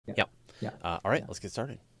All right, let's get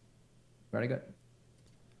started. Very good.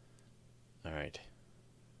 All right.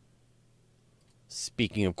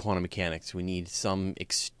 Speaking of quantum mechanics, we need some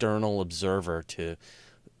external observer to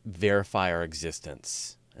verify our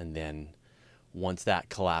existence. And then once that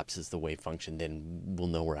collapses the wave function, then we'll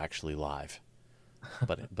know we're actually live.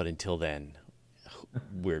 But until then,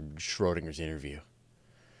 we're Schrodinger's interview.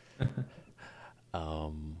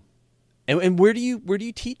 And where do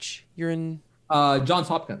you teach? You're in Johns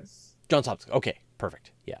Hopkins. Johns Hopkins. Okay,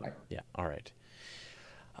 perfect. Yeah, Right. yeah. All right.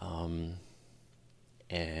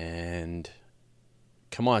 And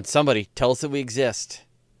come on, somebody tell us that we exist.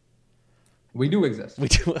 We do exist. We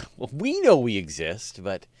do. Well, we know we exist,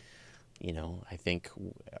 but I think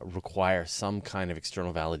require some kind of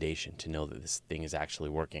external validation to know that this thing is actually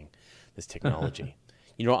working. This technology.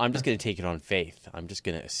 I'm just going to take it on faith. I'm just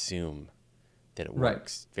going to assume that it Right.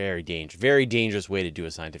 works. Very dangerous way to do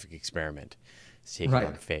a scientific experiment. Is take it on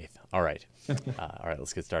Right. faith. All right. All right,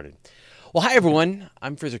 let's get started. Well, hi, everyone.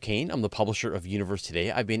 I'm Fraser Kane. I'm the publisher of Universe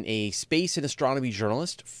Today. I've been a space and astronomy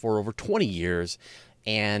journalist for over 20 years,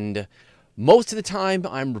 and most of the time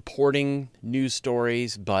I'm reporting news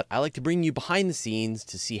stories, but I like to bring you behind the scenes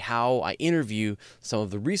to see how I interview some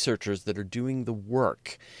of the researchers that are doing the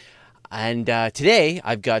work. And today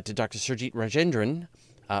I've got Dr. Surjeet Rajendran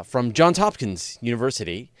from Johns Hopkins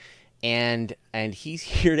University, and he's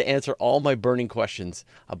here to answer all my burning questions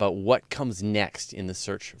about what comes next in the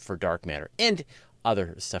search for dark matter and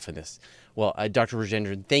other stuff in this. Well, Dr.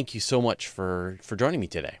 Rajendran, thank you so much for joining me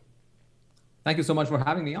today. Thank you so much for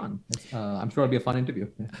having me on. I'm sure it'll be a fun interview.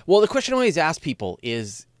 Well, the question I always ask people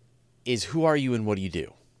is who are you and what do you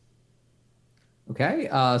do? Okay.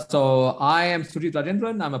 So I am Surjeet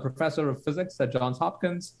Rajendran. I'm a professor of physics at Johns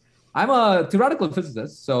Hopkins. I'm a theoretical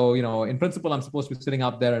physicist. So, in principle, I'm supposed to be sitting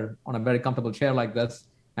up there on a very comfortable chair like this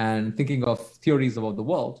and thinking of theories about the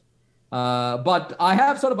world. But I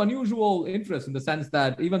have sort of unusual interest in the sense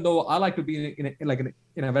that even though I like to be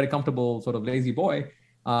in a very comfortable sort of lazy boy,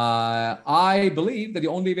 I believe that the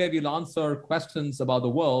only way we'll answer questions about the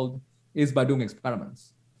world is by doing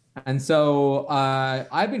experiments. And so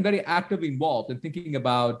I've been very actively involved in thinking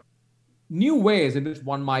about new ways in which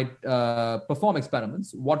one might perform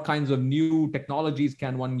experiments. What kinds of new technologies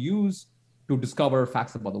can one use to discover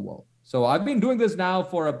facts about the world? So I've been doing this now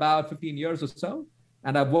for about 15 years or so,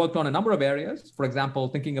 and I've worked on a number of areas. For example,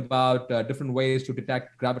 thinking about different ways to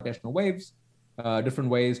detect gravitational waves, different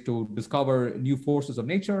ways to discover new forces of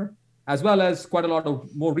nature, as well as quite a lot of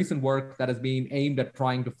more recent work that has been aimed at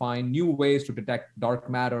trying to find new ways to detect dark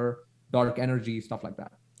matter, dark energy, stuff like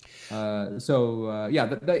that.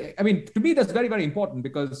 I mean, to me, that's very, very important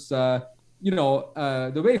because, the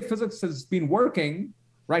way physics has been working,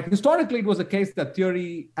 right? Historically, it was a case that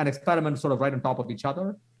theory and experiment sort of right on top of each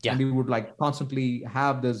other. Yeah. And we would constantly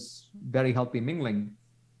have this very healthy mingling.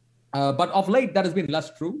 But of late, that has been less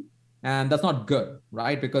true. And that's not good,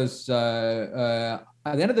 right? Because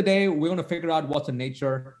at the end of the day, we want to figure out what's in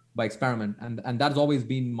nature by experiment. And that's always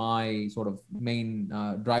been my sort of main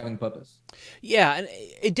driving purpose. Yeah, and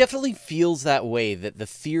it definitely feels that way, that the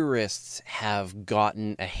theorists have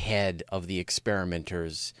gotten ahead of the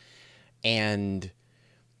experimenters. And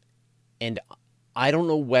I don't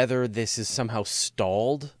know whether this has somehow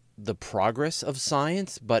stalled the progress of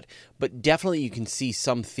science, but definitely you can see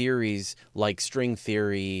some theories like string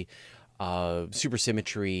theory,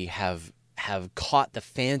 supersymmetry have caught the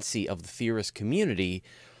fancy of the theorist community,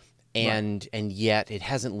 and yet it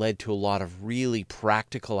hasn't led to a lot of really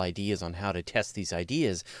practical ideas on how to test these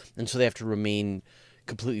ideas, and so they have to remain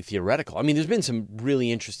completely theoretical. I mean, there's been some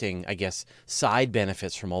really interesting, I guess, side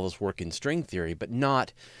benefits from all this work in string theory, but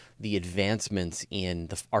not the advancements in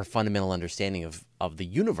our fundamental understanding of the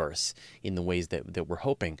universe in the ways that we're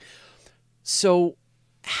hoping. So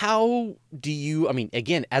how do you, I mean,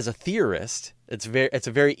 again, as a theorist, it's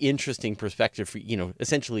a very interesting perspective for,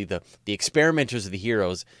 essentially the experimenters are the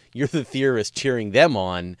heroes, you're the theorist cheering them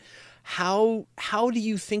on. How do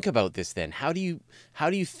you think about this then? How do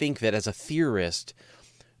you think that as a theorist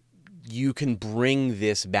you can bring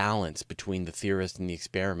this balance between the theorist and the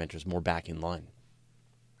experimenters more back in line?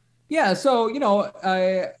 Yeah, so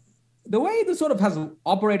the way this sort of has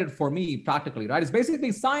operated for me practically, right, is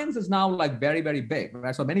basically science is now very, very big,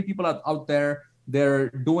 right? So many people are out there, they're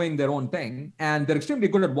doing their own thing, and they're extremely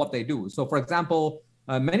good at what they do. So, for example,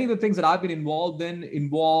 many of the things that I've been involved in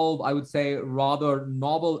involve, I would say, rather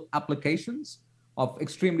novel applications of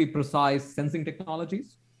extremely precise sensing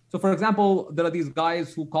technologies. So, for example, there are these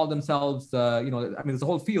guys who call themselves, there's a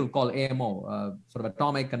whole field called AMO, sort of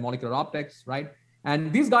atomic and molecular optics, right?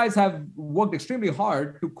 And these guys have worked extremely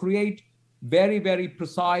hard to create very, very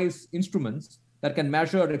precise instruments that can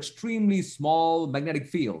measure extremely small magnetic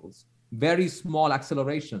fields, very small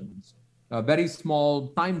accelerations, very small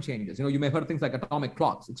time changes. You may have heard things like atomic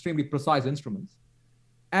clocks, extremely precise instruments.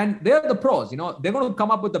 And they're the pros, they're going to come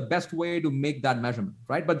up with the best way to make that measurement,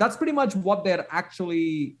 right? But that's pretty much what they're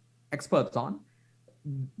actually experts on.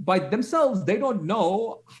 By themselves, they don't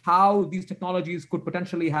know how these technologies could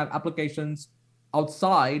potentially have applications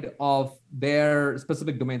outside of their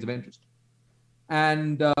specific domains of interest.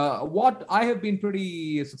 And what I have been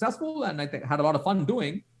pretty successful and I think had a lot of fun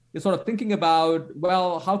doing is sort of thinking about,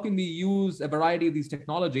 well, how can we use a variety of these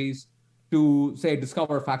technologies to, say,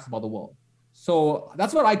 discover facts about the world? So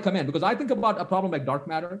that's where I come in, because I think about a problem like dark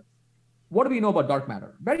matter. What do we know about dark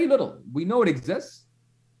matter? Very little. We know it exists,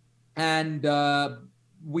 and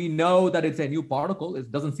we know that it's a new particle.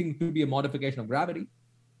 It doesn't seem to be a modification of gravity.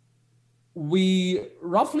 We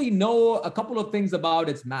roughly know a couple of things about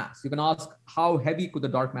its mass. You can ask, how heavy could the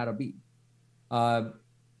dark matter be?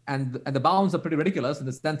 And the bounds are pretty ridiculous in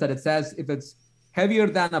the sense that it says if it's heavier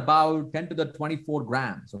than about 10 to the 24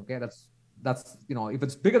 grams, okay, that's if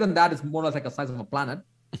it's bigger than that, it's more or less like the size of a planet,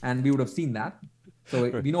 and we would have seen that. So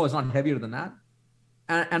we know it's not heavier than that.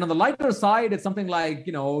 And on the lighter side, it's something like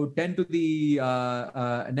 10 to the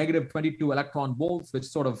negative 22 electron volts, which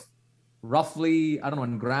sort of roughly, I don't know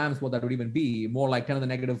in grams what that would even be, more like 10 to the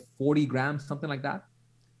negative 40 grams, something like that.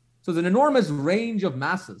 So there's an enormous range of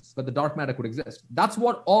masses that the dark matter could exist. That's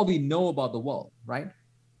what all we know about the world, right?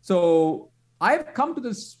 So I've come to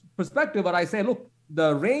this perspective where I say, look,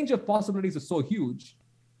 the range of possibilities is so huge.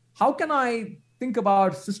 How can I think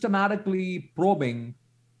about systematically probing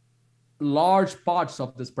large parts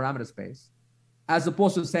of this parameter space, as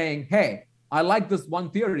opposed to saying, hey, I like this one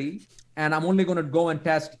theory, and I'm only going to go and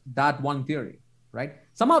test that one theory, right?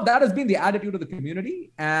 Somehow that has been the attitude of the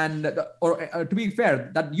community. And, to be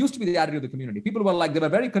fair, that used to be the attitude of the community. People were like, they were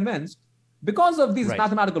very convinced because of these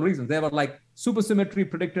mathematical reasons. They were like, supersymmetry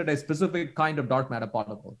predicted a specific kind of dark matter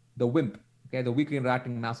particle, the WIMP, okay, the weakly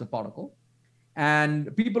interacting massive particle.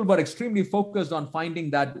 And people were extremely focused on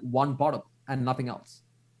finding that one particle and nothing else.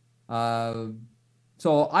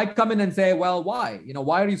 So I come in and say, well, why?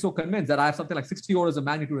 Why are you so convinced that I have something like 60 orders of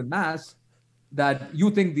magnitude in mass that you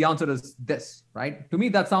think the answer is this, right? To me,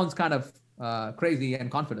 that sounds kind of crazy and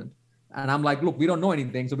confident. And I'm like, look, we don't know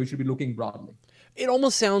anything, so we should be looking broadly. It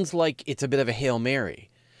almost sounds like it's a bit of a Hail Mary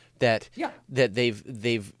that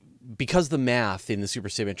they've because the math in the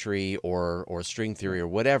supersymmetry or string theory or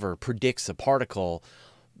whatever predicts a particle,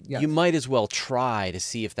 you might as well try to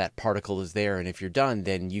see if that particle is there. And if you're done,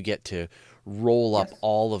 then you get to roll up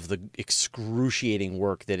all of the excruciating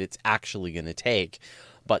work that it's actually going to take.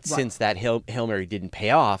 But since that Hail Mary didn't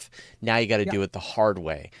pay off, now you got to do it the hard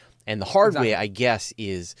way. And the hard way, I guess,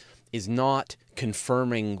 is not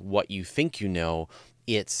confirming what you think you know.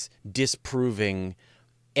 It's disproving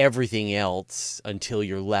everything else until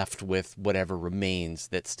you're left with whatever remains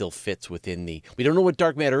that still fits within we don't know what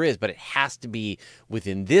dark matter is, but it has to be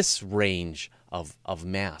within this range of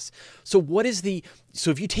mass. So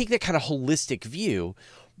if you take that kind of holistic view,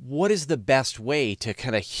 what is the best way to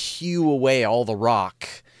kind of hew away all the rock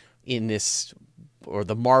in this, or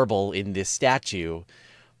the marble in this statue,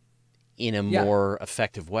 in a more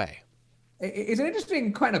effective way? It's an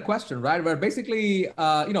interesting kind of question, right? Where basically,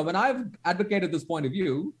 when I've advocated this point of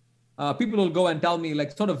view, people will go and tell me,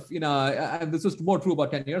 like, sort of, and this was more true about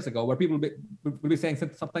 10 years ago, where people will be saying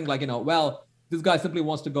something like, well, this guy simply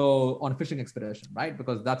wants to go on a fishing expedition, right?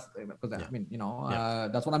 Because that's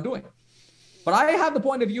what I'm doing. But I have the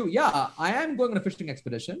point of view, I am going on a fishing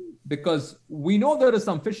expedition because we know there is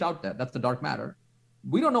some fish out there. That's the dark matter.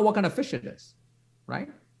 We don't know what kind of fish it is, right?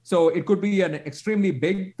 So it could be an extremely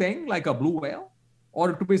big thing like a blue whale, or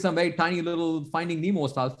it could be some very tiny little Finding Nemo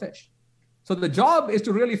style fish. So the job is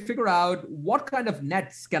to really figure out what kind of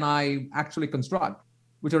nets can I actually construct,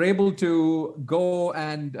 which are able to go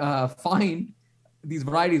and find these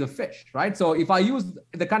varieties of fish, right? So if I use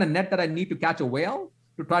the kind of net that I need to catch a whale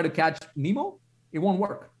to try to catch Nemo, it won't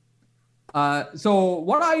work. So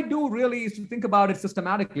what I do really is to think about it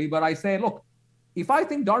systematically, but I say, look, if I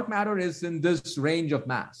think dark matter is in this range of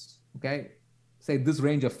mass, okay, say this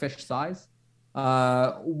range of fish size,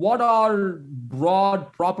 what are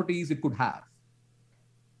broad properties it could have?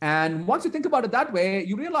 And once you think about it that way,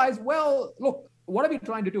 you realize, well, look, what are we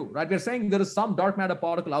trying to do, right? We're saying there is some dark matter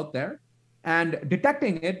particle out there, and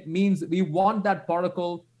detecting it means we want that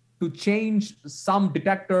particle to change some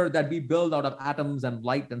detector that we build out of atoms and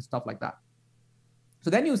light and stuff like that. So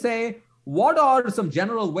then you say, what are some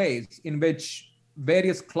general ways in which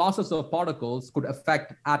various classes of particles could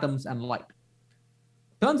affect atoms and light?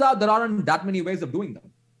 Turns out there aren't that many ways of doing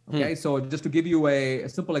them. Okay, so just to give you a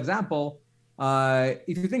simple example,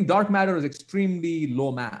 if you think dark matter is extremely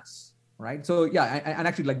low mass, right? So yeah, and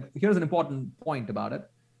actually, like, here's an important point about it.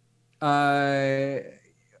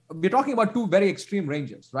 We're talking about two very extreme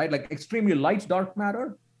ranges, right? Like extremely light dark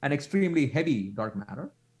matter and extremely heavy dark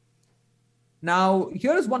matter. Now,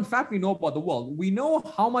 here's one fact we know about the world. We know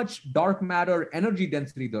how much dark matter energy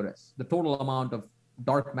density there is, the total amount of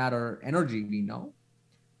dark matter energy we know.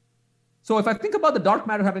 So if I think about the dark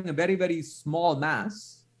matter having a very, very small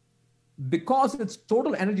mass, because its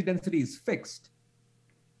total energy density is fixed,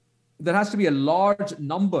 there has to be a large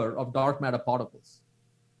number of dark matter particles,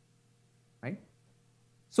 right?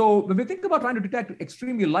 So when we think about trying to detect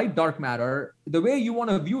extremely light dark matter, the way you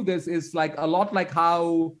want to view this is like a lot like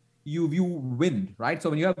how you view wind, right?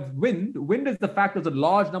 So when you have wind is the fact there's a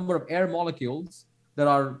large number of air molecules that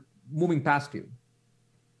are moving past you.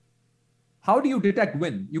 How do you detect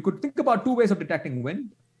wind? You could think about two ways of detecting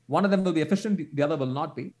wind. One of them will be efficient, the other will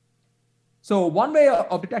not be. So one way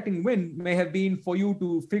of detecting wind may have been for you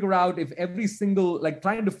to figure out if every single, like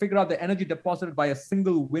trying to figure out the energy deposited by a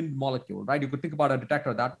single wind molecule, right? You could think about a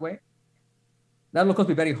detector that way. That'll of course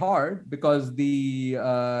be very hard because the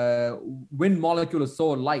wind molecule is so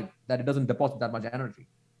light that it doesn't deposit that much energy.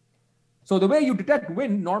 So the way you detect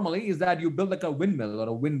wind normally is that you build like a windmill or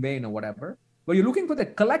a wind vane or whatever, where you're looking for the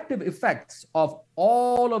collective effects of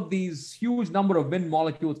all of these huge number of wind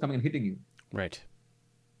molecules coming and hitting you. Right.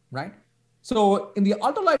 Right. So in the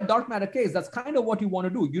ultralight dark matter case, that's kind of what you want to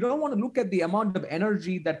do. You don't want to look at the amount of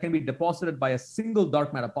energy that can be deposited by a single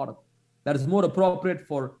dark matter particle. That is more appropriate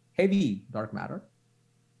for heavy dark matter.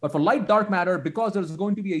 But for light dark matter, because there's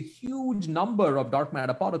going to be a huge number of dark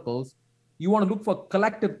matter particles, you want to look for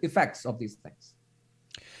collective effects of these things.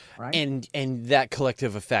 Right? And that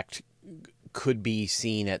collective effect could be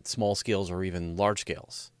seen at small scales or even large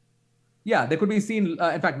scales. Yeah, they could be seen.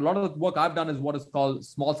 In fact, a lot of the work I've done is what is called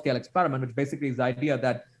small scale experiment, which basically is the idea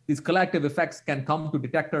that these collective effects can come to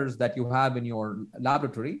detectors that you have in your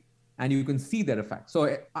laboratory, and you can see their effects.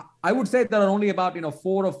 So I would say there are only about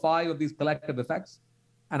 4 or 5 of these collective effects,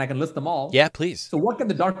 and I can list them all. Yeah, please. So what can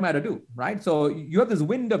the dark matter do, right? So you have this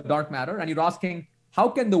wind of dark matter, and you're asking, how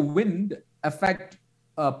can the wind affect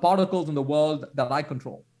particles in the world that I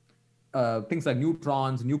control? Things like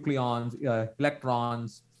neutrons, nucleons,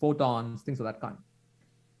 electrons, photons, things of that kind.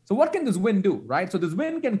 So what can this wind do, right? So this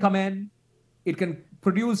wind can come in, it can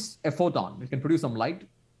produce a photon, it can produce some light.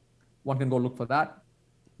 One can go look for that.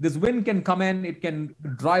 This wind can come in, it can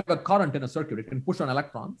drive a current in a circuit, it can push on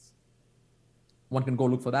electrons. One can go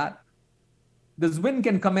look for that. This wind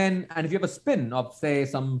can come in, and if you have a spin of, say,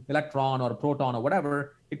 some electron or a proton or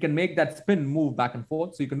whatever, it can make that spin move back and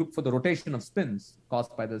forth. So you can look for the rotation of spins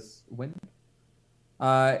caused by this wind.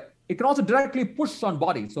 It can also directly push on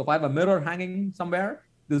bodies. So if I have a mirror hanging somewhere,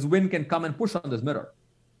 this wind can come and push on this mirror.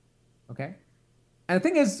 Okay? And the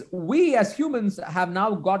thing is, we as humans have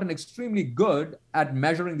now gotten extremely good at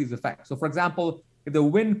measuring these effects. So for example, if the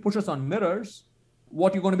wind pushes on mirrors,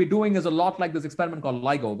 what you're going to be doing is a lot like this experiment called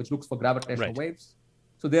LIGO, which looks for gravitational waves.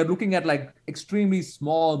 So they're looking at like extremely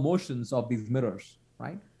small motions of these mirrors,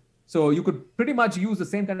 right? So you could pretty much use the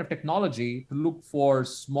same kind of technology to look for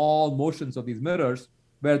small motions of these mirrors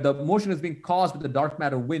where the motion is being caused with the dark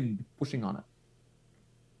matter wind pushing on it.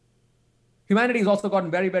 Humanity has also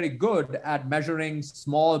gotten very, very good at measuring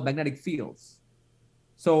small magnetic fields.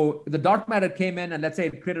 So if the dark matter came in and let's say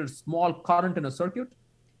it created a small current in a circuit,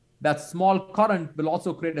 that small current will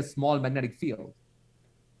also create a small magnetic field.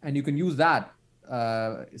 And you can use that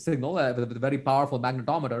signal with a very powerful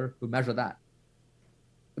magnetometer to measure that.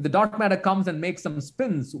 If the dark matter comes and makes some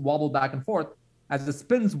spins wobble back and forth, as the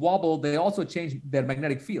spins wobble, they also change their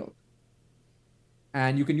magnetic field.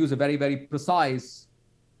 And you can use a very, very precise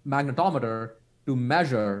magnetometer to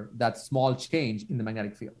measure that small change in the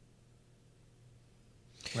magnetic field.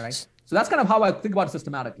 Right? So that's kind of how I think about it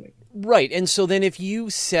systematically. Right. And so then if you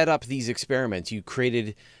set up these experiments, you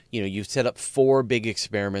created, you've set up 4 big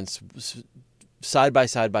experiments side by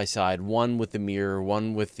side, one with the mirror,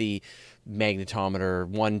 one with the magnetometer,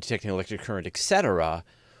 one detecting electric current, etc.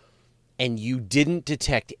 And you didn't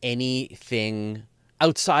detect anything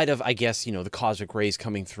outside of, I guess, the cosmic rays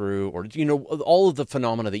coming through or, all of the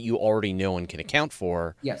phenomena that you already know and can account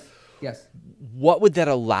for. Yes. What would that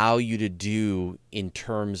allow you to do in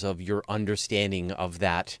terms of your understanding of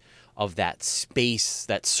that space,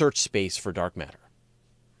 that search space for dark matter?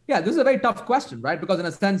 Yeah, this is a very tough question, right? Because in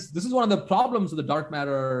a sense, this is one of the problems of the dark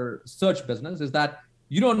matter search business is that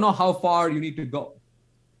you don't know how far you need to go,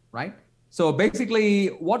 right? So basically,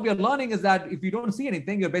 what we are learning is that if you don't see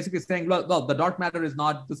anything, you're basically saying, well, the dark matter is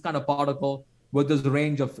not this kind of particle with this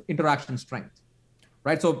range of interaction strength.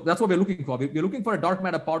 right? So that's what we're looking for. We're looking for a dark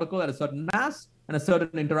matter particle at a certain mass and a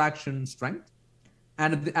certain interaction strength.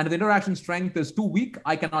 And if the interaction strength is too weak,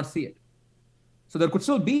 I cannot see it. So there could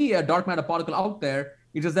still be a dark matter particle out there.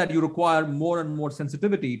 It's just that you require more and more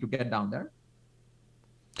sensitivity to get down there.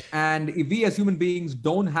 And if we as human beings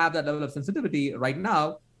don't have that level of sensitivity right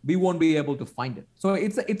now, we won't be able to find it. So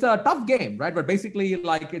it's a tough game, right? But basically,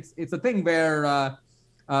 like it's a thing where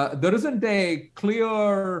there isn't a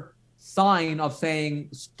clear sign of saying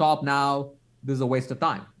stop now. This is a waste of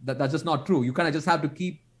time. That's just not true. You kind of just have to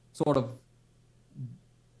keep sort of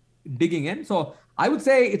digging in. So I would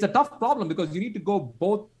say it's a tough problem because you need to go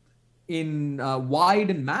both in wide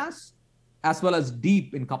in mass as well as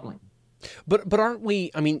deep in coupling. But aren't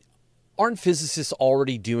we? I mean, aren't physicists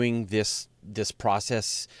already doing this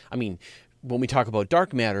process? I mean, when we talk about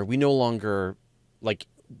dark matter, we no longer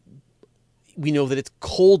we know that it's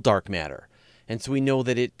cold dark matter, and so we know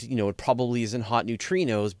that it probably isn't hot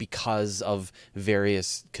neutrinos because of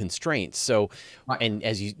various constraints. So, right. And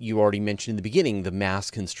as you already mentioned in the beginning, the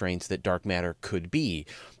mass constraints that dark matter could be.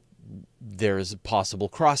 There's possible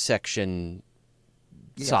cross section.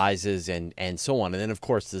 Yes. Sizes and so on, and then of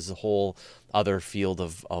course there's a whole other field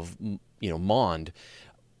of MOND.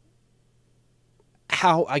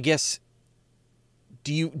 How, I guess,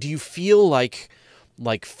 do you feel like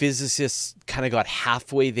physicists kind of got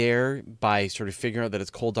halfway there by sort of figuring out that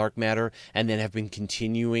it's cold dark matter, and then have been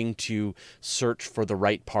continuing to search for the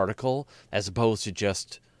right particle as opposed to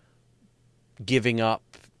just giving up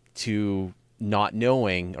to not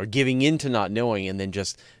knowing or giving in to not knowing, and then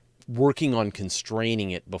just working on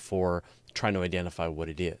constraining it before trying to identify what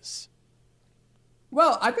it is?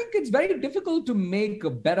 Well, I think it's very difficult to make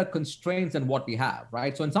better constraints than what we have,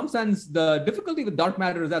 right? So in some sense, the difficulty with dark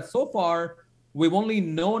matter is that so far, we've only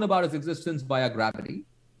known about its existence via gravity,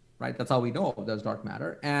 right? That's how we know there's dark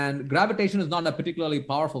matter. And gravitation is not a particularly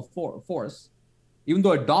powerful force, even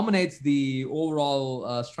though it dominates the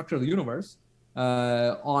overall structure of the universe.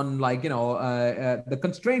 The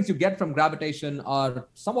constraints you get from gravitation are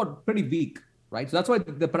somewhat pretty weak, right? So that's why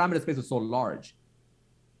the parameter space is so large.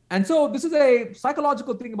 And so this is a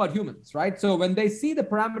psychological thing about humans, right? So when they see the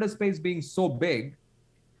parameter space being so big,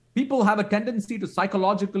 people have a tendency to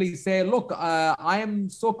psychologically say, look, I am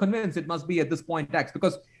so convinced it must be at this point X,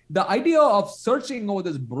 because the idea of searching over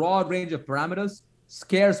this broad range of parameters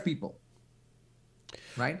scares people,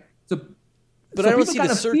 right? But I don't see kind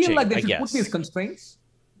the of searching, feel like they I should guess. put these constraints,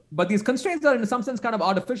 but these constraints are in some sense kind of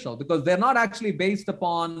artificial because they're not actually based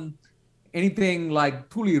upon anything like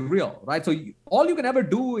truly real, right? So all you can ever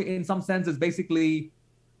do in some sense is basically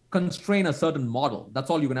constrain a certain model. That's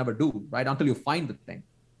all you can ever do, right? Until you find the thing.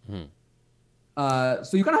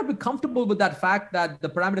 So you kind of have to be comfortable with that fact that the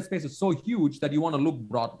parameter space is so huge that you want to look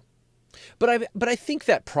broadly. But I think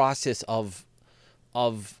that process of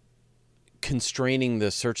constraining the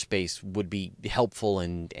search space would be helpful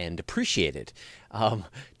and appreciated,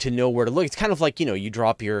 to know where to look. It's kind of like, you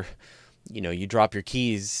drop your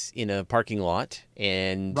keys in a parking lot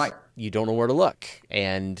and right. You don't know where to look.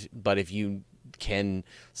 But if you can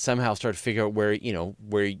somehow start to figure out where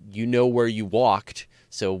you walked,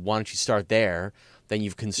 so why don't you start there? Then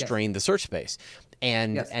you've constrained yes. the search space.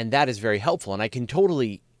 And yes. and that is very helpful. And I can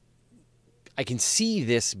see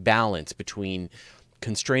this balance between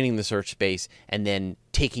constraining the search space and then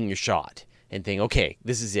taking your shot and think, okay,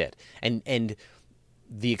 this is it. And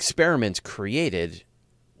the experiments created,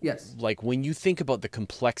 yes, like when you think about the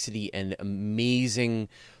complexity and amazing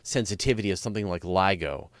sensitivity of something like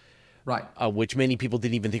LIGO, right, which many people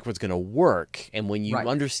didn't even think was going to work, and when you right.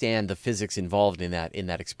 understand the physics involved in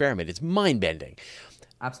that experiment, it's mind-bending.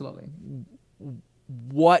 Absolutely.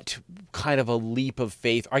 What kind of a leap of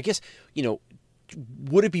faith, or I guess,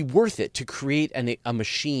 would it be worth it to create a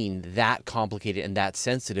machine that complicated and that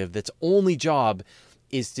sensitive that's only job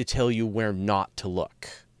is to tell you where not to look?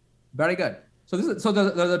 Very good. So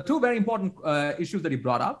there are two very important issues that you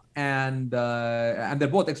brought up, and they're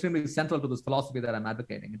both extremely central to this philosophy that I'm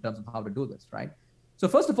advocating in terms of how to do this, right? So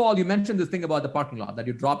first of all, you mentioned this thing about the parking lot, that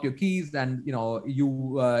you dropped your keys, and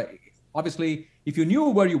you obviously, if you knew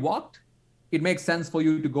where you walked, it makes sense for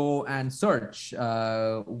you to go and search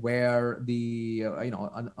where the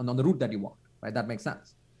on the route that you walked, right? That makes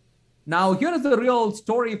sense. Now, here is the real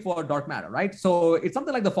story for dark matter, right? So it's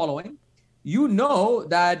something like the following. You know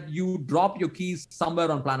that you drop your keys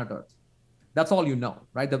somewhere on planet Earth. That's all you know,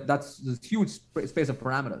 right? That's this huge space of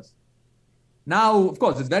parameters. Now, of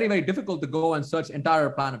course, it's very, very difficult to go and search entire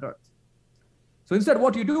planet Earth. So instead,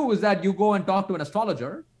 what you do is that you go and talk to an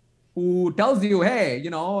astrologer who tells you, hey,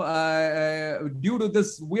 due to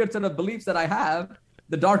this weird set of beliefs that I have,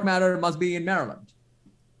 the dark matter must be in Maryland,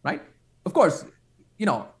 right? Of course,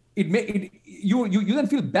 you then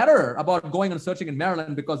feel better about going and searching in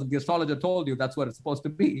Maryland because the astrologer told you that's what it's supposed to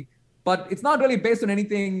be. But it's not really based on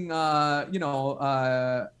anything,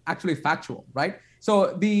 actually factual, right?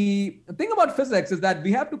 So the thing about physics is that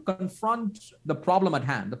we have to confront the problem at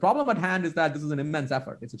hand. The problem at hand is that this is an immense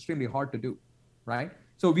effort. It's extremely hard to do, right?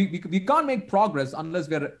 So we can't make progress unless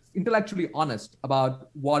we're intellectually honest about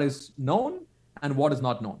what is known and what is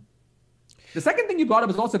not known. The second thing you brought up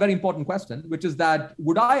is also a very important question, which is that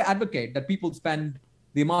would I advocate that people spend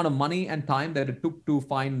the amount of money and time that it took to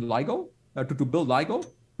find LIGO, to build LIGO,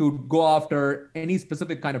 to go after any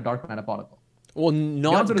specific kind of dark matter particle? Well,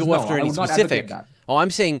 not go after any specific. Oh,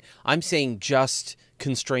 I'm saying just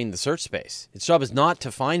constrain the search space. Its job is not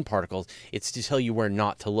to find particles; it's to tell you where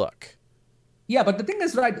not to look. Yeah, but the thing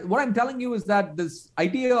is, right, what I'm telling you is that this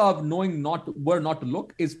idea of knowing where not to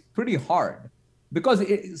look is pretty hard because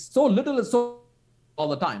it's so little is so all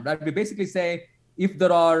the time, right? We basically say if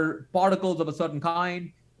there are particles of a certain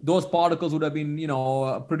kind, those particles would have been,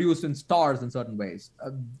 produced in stars in certain ways.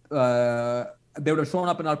 They would have shown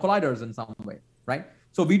up in our colliders in some way, right?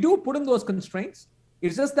 So we do put in those constraints.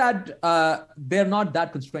 It's just that they're not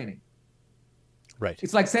that constraining. Right.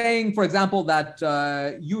 It's like saying, for example, that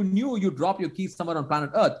you knew you dropped your keys somewhere on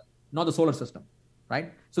planet Earth, not the solar system,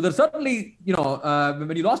 right? So there's certainly,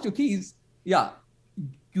 when you lost your keys, yeah,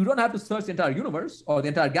 you don't have to search the entire universe or the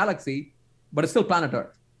entire galaxy, but it's still planet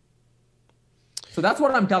Earth. So that's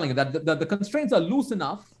what I'm telling you, that the constraints are loose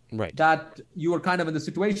enough right. that you are kind of in the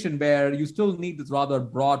situation where you still need this rather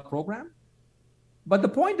broad program. But the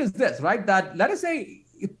point is this, right? That let us say,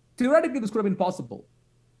 theoretically, this could have been possible.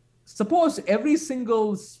 Suppose every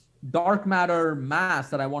single dark matter mass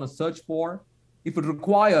that I want to search for, if it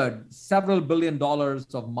required several $1 billion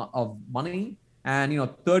of money and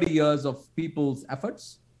 30 years of people's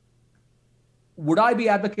efforts, would I be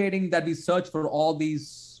advocating that we search for all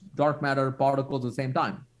these dark matter particles at the same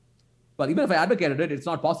time? Well, even if I advocated it, it's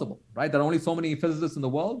not possible, right? There are only so many physicists in the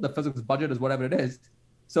world. The physics budget is whatever it is.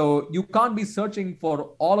 So you can't be searching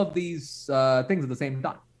for all of these things at the same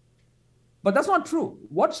time. But that's not true.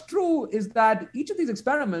 What's true is that each of these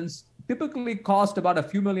experiments typically cost about a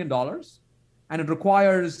few $1 million, and it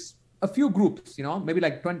requires a few groups, maybe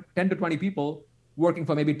like 10 to 20 people working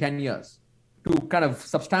for maybe 10 years to kind of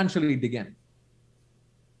substantially dig in,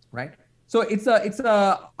 right? So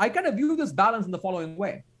I kind of view this balance in the following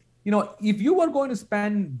way. If you were going to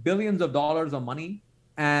spend billions of dollars of money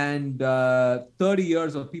and 30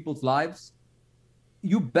 years of people's lives,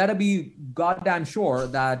 you better be goddamn sure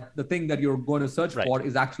that the thing that you're going to search for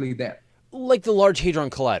is actually there. Like the Large Hadron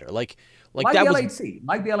Collider, like the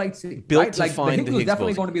LHC, built right? to like find the Higgs was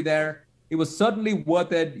definitely boson. going to be there. It was certainly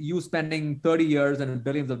worth it. You spending 30 years and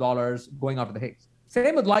billions of dollars going after the Higgs.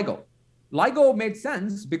 Same with LIGO. LIGO made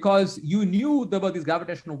sense because you knew there were these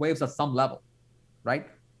gravitational waves at some level, right?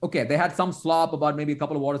 Okay, they had some slop about maybe a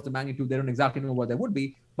couple of orders of magnitude. They don't exactly know what they would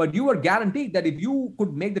be, but you were guaranteed that if you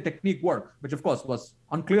could make the technique work, which of course was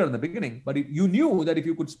unclear in the beginning, but you knew that if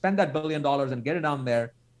you could spend that $1 billion and get it down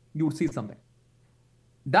there, you would see something.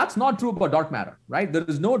 That's not true about dark matter, right? There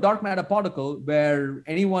is no dark matter particle where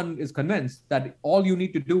anyone is convinced that all you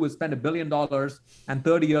need to do is spend $1 billion and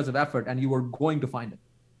 30 years of effort and you are going to find it.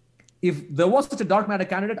 If there was such a dark matter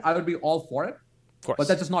candidate, I would be all for it. Of course. But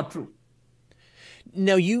that's just not true.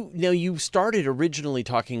 Now you started originally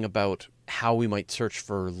talking about how we might search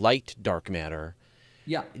for light dark matter.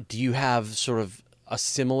 Yeah. Do you have sort of a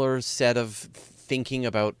similar set of thinking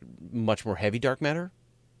about much more heavy dark matter?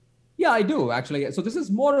 Yeah, I do actually. So this has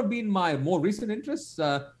been my more recent interest.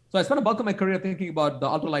 So I spent a bulk of my career thinking about the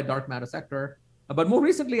ultralight dark matter sector. But more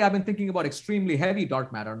recently, I've been thinking about extremely heavy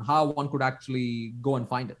dark matter and how one could actually go and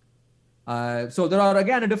find it. So there are,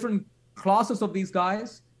 again, different classes of these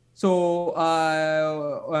guys. So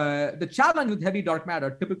the challenge with heavy dark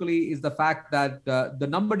matter typically is the fact that the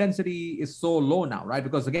number density is so low now, right?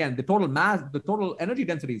 Because again, the total energy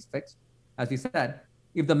density is fixed, as we said.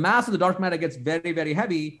 If the mass of the dark matter gets very, very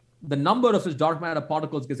heavy, the number of such dark matter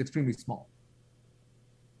particles gets extremely small.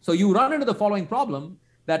 So you run into the following problem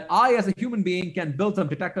that I, as a human being, can build some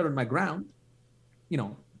detector in my ground.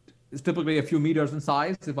 It's typically a few meters in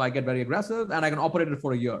size if I get very aggressive, and I can operate it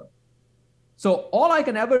for a year. So all I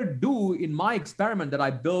can ever do in my experiment that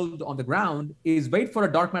I build on the ground is wait for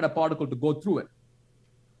a dark matter particle to go through it.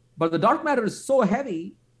 But the dark matter is so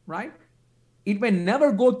heavy, right? It may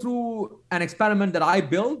never go through an experiment that I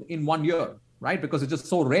build in 1 year, right? Because it's just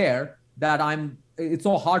so rare that it's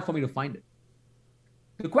so hard for me to find it.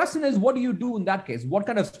 The question is, what do you do in that case? What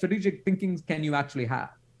kind of strategic thinking can you actually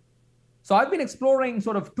have? So I've been exploring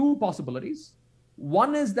sort of two possibilities.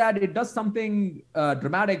 One is that it does something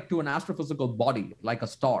dramatic to an astrophysical body, like a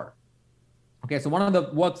star. Okay, so one of the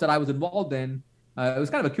works that I was involved in, it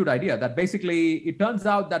was kind of a cute idea that basically it turns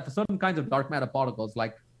out that for certain kinds of dark matter particles,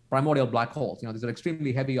 like primordial black holes, these are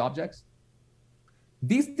extremely heavy objects.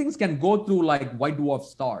 These things can go through like white dwarf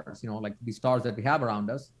stars, like these stars that we have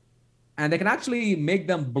around us, and they can actually make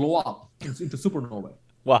them blow up into supernovae.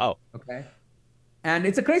 Wow. Okay. And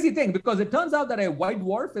it's a crazy thing because it turns out that a white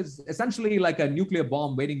dwarf is essentially like a nuclear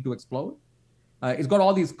bomb waiting to explode. It's got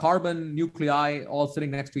all these carbon nuclei all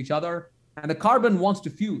sitting next to each other, and the carbon wants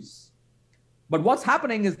to fuse. But what's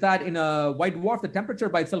happening is that in a white dwarf, the temperature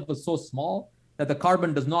by itself is so small that the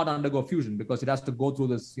carbon does not undergo fusion because it has to go through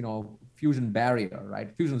this, fusion barrier,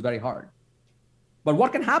 right? Fusion is very hard. But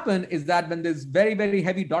what can happen is that when these very, very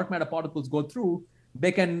heavy dark matter particles go through,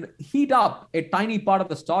 they can heat up a tiny part of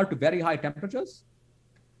the star to very high temperatures.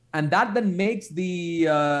 And that then makes the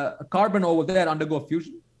carbon over there undergo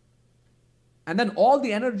fusion. And then all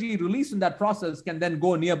the energy released in that process can then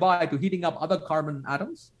go nearby to heating up other carbon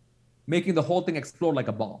atoms, making the whole thing explode like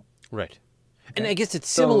a bomb. Right. Okay. And I guess it's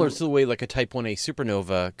similar to the way like a type 1a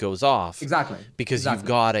supernova goes off. Exactly. Because you've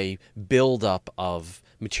got a buildup of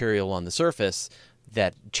material on the surface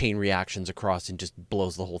that chain reactions across and just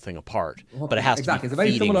blows the whole thing apart. But it has to be It's a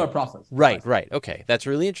very similar process. Right. Okay. That's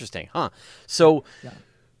really interesting, huh? So... yeah.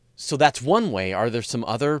 So that's one way. Are there some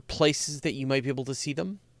other places that you might be able to see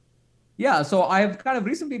them? Yeah, so I've kind of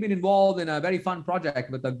recently been involved in a very fun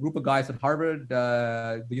project with a group of guys at Harvard,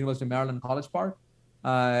 the University of Maryland College Park.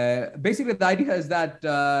 Basically, the idea is that,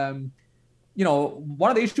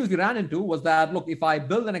 one of the issues we ran into was that, look, if I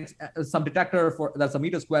build some detector that's a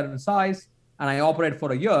meter squared in size and I operate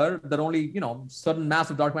for a year, that only, certain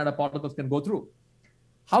massive dark matter particles can go through.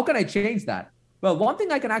 How can I change that? Well, one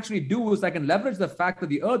thing I can actually do is I can leverage the fact that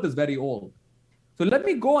the Earth is very old. So let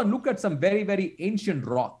me go and look at some very, very ancient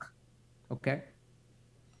rock. Okay.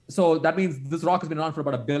 So that means this rock has been around for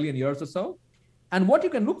about 1 billion years or so. And what you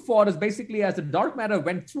can look for is basically as the dark matter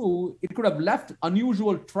went through, it could have left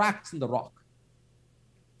unusual tracks in the rock.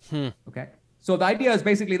 Okay. So the idea is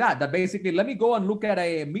basically that basically let me go and look at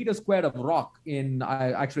a meter squared of rock in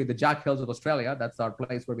actually the Jack Hills of Australia. That's our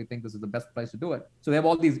place where we think this is the best place to do it. So they have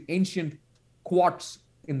all these ancient quartz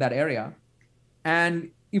in that area.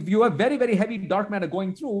 And if you have very, very heavy dark matter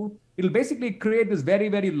going through, it'll basically create this very,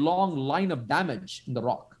 very long line of damage in the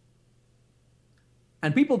rock.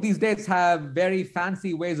 And people these days have very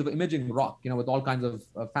fancy ways of imaging rock, with all kinds of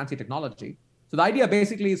fancy technology. So the idea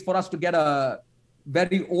basically is for us to get a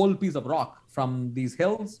very old piece of rock from these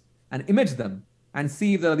hills and image them and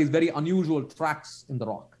see if there are these very unusual tracks in the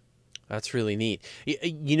rock. That's really neat.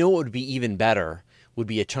 What would be even better would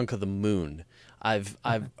be a chunk of the moon.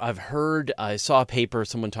 I've heard, I saw a paper,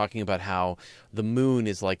 someone talking about how the moon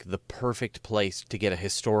is like the perfect place to get a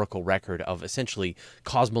historical record of essentially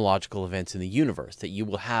cosmological events in the universe, that you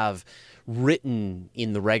will have written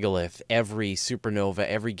in the regolith every supernova,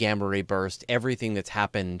 every gamma ray burst, everything that's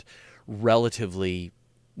happened relatively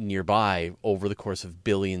nearby over the course of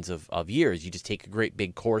billions of years. You just take a great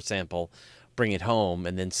big core sample, bring it home,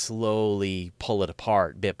 and then slowly pull it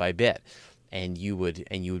apart bit by bit. And you would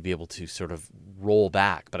be able to sort of roll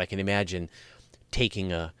back. But I can imagine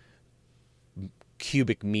taking a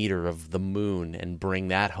cubic meter of the moon and bring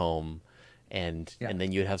that home, and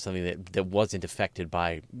then you'd have something that wasn't affected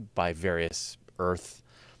by various Earth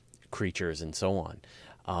creatures and so on.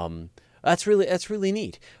 That's really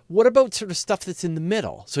neat. What about sort of stuff that's in the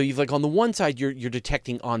middle? So you've like on the one side you're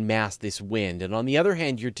detecting en masse this wind, and on the other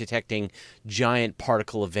hand you're detecting giant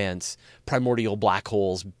particle events, primordial black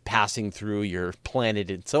holes passing through your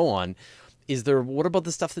planet and so on. What about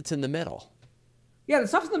the stuff that's in the middle? Yeah, the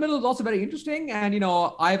stuff in the middle is also very interesting, and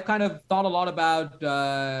I've kind of thought a lot about.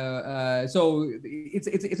 So it's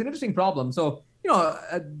an interesting problem. So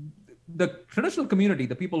the traditional community,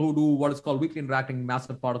 the people who do what is called weakly interacting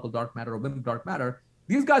massive particle dark matter or WIMP dark matter,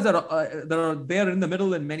 these guys they're in the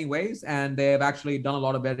middle in many ways, and they have actually done a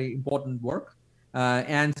lot of very important work.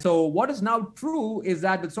 And so what is now true is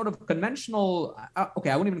that with sort of conventional, I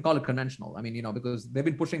wouldn't even call it conventional. I mean, because they've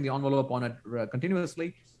been pushing the envelope on it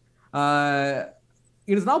continuously.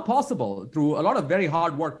 It is now possible through a lot of very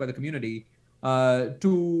hard work by the community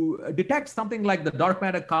to detect something like the dark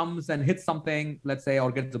matter comes and hits something, let's say,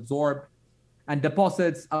 or gets absorbed and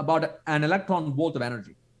deposits about an electron volt of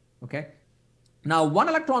energy. Okay. Now, 1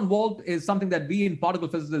 electron volt is something that we in particle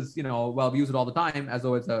physicists, we use it all the time as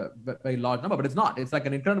though it's a very large number, but it's not. It's like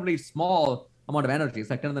an incredibly small amount of energy. It's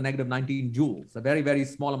like 10 to the negative 19 joules, a very, very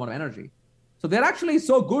small amount of energy. So they're actually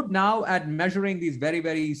so good now at measuring these very,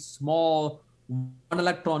 very small 1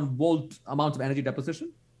 electron volt amounts of energy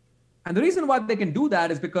deposition And the reason why they can do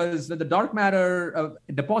that is because when the dark matter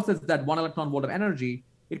deposits that 1 electron volt of energy,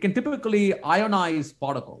 it can typically ionize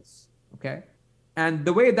particles. Okay. And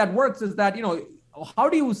the way that works is that, how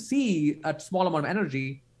do you see a small amount of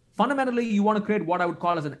energy? Fundamentally, you want to create what I would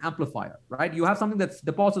call as an amplifier, right? You have something that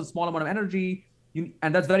deposits a small amount of energy,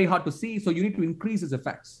 and that's very hard to see. So you need to increase its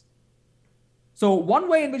effects. So one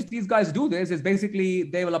way in which these guys do this is basically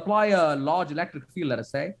they will apply a large electric field, let us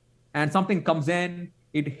say, and something comes in,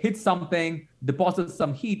 it hits something, deposits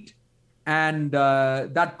some heat, and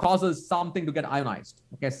that causes something to get ionized.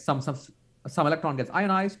 Okay, some electron gets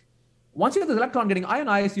ionized. Once you have this electron getting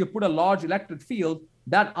ionized, you put a large electric field,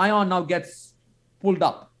 that ion now gets pulled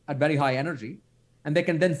up at very high energy, and they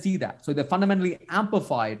can then see that. So they fundamentally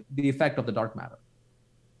amplified the effect of the dark matter.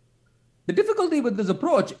 The difficulty with this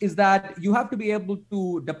approach is that you have to be able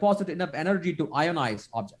to deposit enough energy to ionize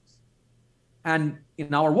objects. And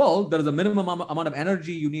in our world, there is a minimum amount of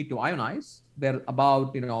energy you need to ionize. They're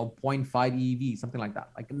about 0.5 eV, something like that,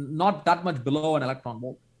 like not that much below an electron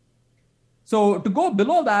volt. So to go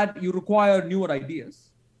below that, you require newer ideas.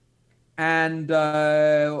 And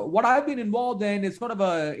what I've been involved in is sort of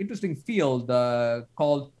an interesting field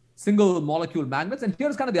called single molecule magnets. And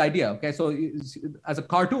here's kind of the idea. Okay, so as a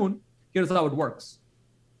cartoon, here's how it works.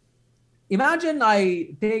 Imagine I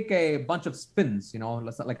take a bunch of spins,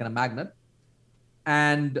 like in a magnet,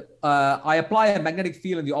 and I apply a magnetic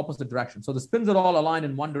field in the opposite direction. So the spins are all aligned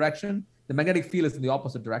in one direction. The magnetic field is in the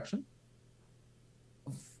opposite direction.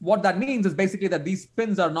 What that means is basically that these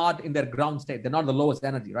spins are not in their ground state. They're not the lowest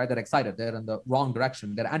energy, right? They're excited. They're in the wrong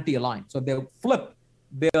direction. They're anti-aligned. So if they flip,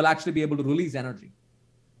 they'll actually be able to release energy.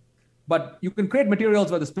 But you can create materials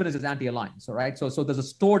where the spin is anti-aligned. So, right? So there's a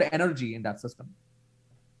stored energy in that system.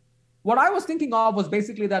 What I was thinking of was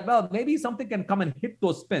basically that, well, maybe something can come and hit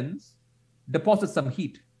those spins, deposit some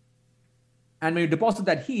heat. And when you deposit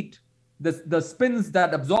that heat, the spins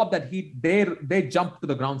that absorb that heat, they jump to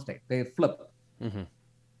the ground state. They flip. Mm-hmm.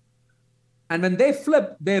 And when they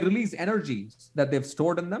flip, they release energies that they've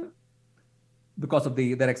stored in them because of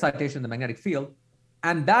their excitation in the magnetic field.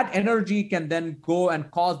 And that energy can then go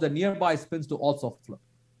and cause the nearby spins to also flip.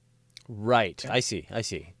 Right. Okay. I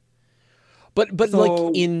see. But so,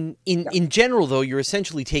 like in general, though, you're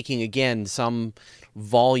essentially taking, again, some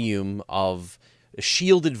volume of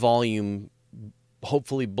shielded volume,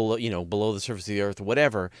 hopefully below the surface of the Earth or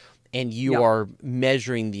whatever, and you are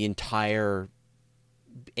measuring the entire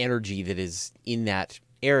energy that is in that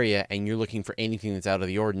area, and you're looking for anything that's out of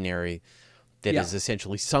the ordinary that is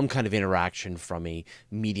essentially some kind of interaction from a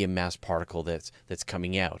medium mass particle that's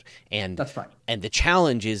coming out. And that's right. And the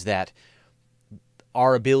challenge is that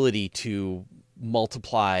our ability to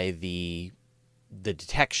multiply the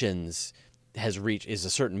detections is a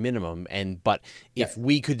certain minimum, but if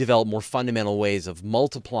we could develop more fundamental ways of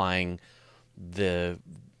multiplying the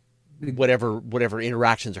whatever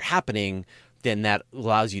interactions are happening, then that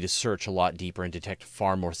allows you to search a lot deeper and detect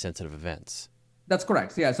far more sensitive events. That's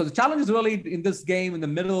correct. Yeah. So the challenge is really in this game, in the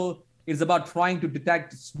middle, is about trying to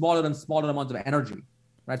detect smaller and smaller amounts of energy,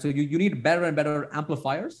 right? So you need better and better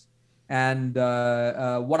amplifiers. And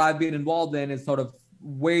what I've been involved in is sort of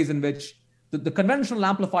ways in which the conventional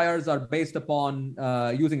amplifiers are based upon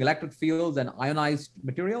using electric fields and ionized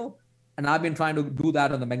material. And I've been trying to do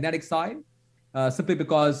that on the magnetic side. Simply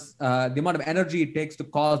because the amount of energy it takes to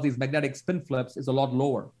cause these magnetic spin flips is a lot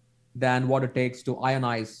lower than what it takes to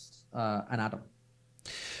ionize an atom.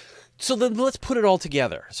 So then let's put it all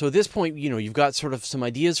together. So at this point, you've got sort of some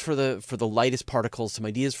ideas for the lightest particles, some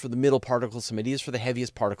ideas for the middle particles, some ideas for the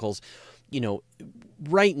heaviest particles.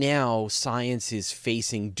 Right now, science is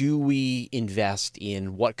facing, do we invest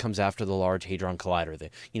in what comes after the Large Hadron Collider, the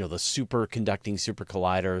superconducting super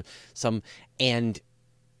collider,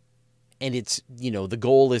 and it's, the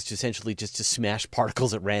goal is to essentially just to smash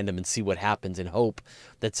particles at random and see what happens and hope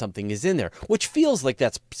that something is in there, which feels like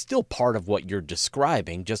that's still part of what you're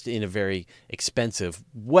describing, just in a very expensive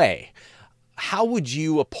way. How would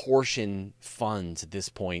you apportion funds at this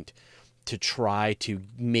point to try to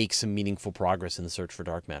make some meaningful progress in the search for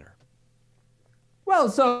dark matter? Well,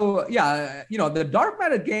 so the dark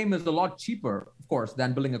matter game is a lot cheaper, of course,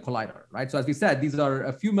 than building a collider, right? So as we said, these are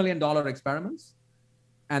a few $1 million experiments,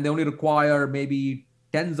 and they only require maybe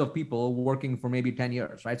tens of people working for maybe 10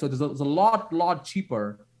 years, right? So it's a lot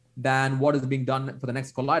cheaper than what is being done for the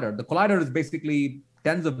next collider. The collider is basically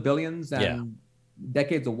tens of billions and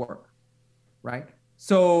decades of work, right?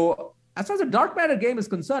 So as far as the dark matter game is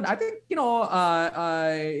concerned, I think,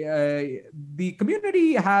 the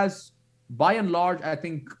community has, by and large, I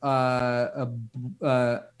think,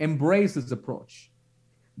 embraced this approach.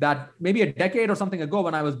 that maybe a decade or something ago,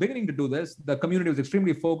 when I was beginning to do this, the community was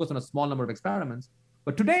extremely focused on a small number of experiments.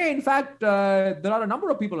 But today, in fact, there are a number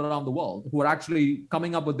of people around the world who are actually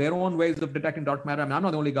coming up with their own ways of detecting dark matter. I mean, I'm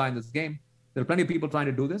not the only guy in this game. There are plenty of people trying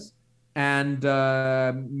to do this. And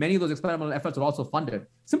many of those experimental efforts are also funded.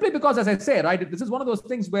 Simply because, as I say, right, this is one of those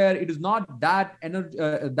things where it is not that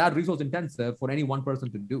resource intensive for any one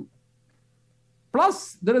person to do.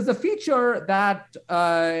 Plus, there is a feature that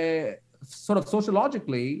sort of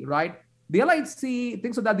sociologically, right, the LHC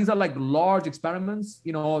thinks that these are like large experiments.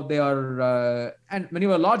 You know, they are, and when you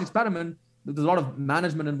have a large experiment, there's a lot of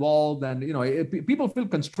management involved, and you know, people feel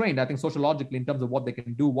constrained, I think, sociologically in terms of what they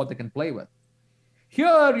can do, what they can play with.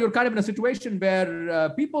 Here, you're kind of in a situation where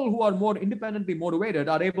people who are more independently motivated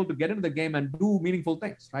are able to get into the game and do meaningful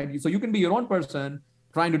things, right? So you can be your own person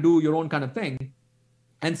trying to do your own kind of thing.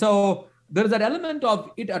 And so there is that element of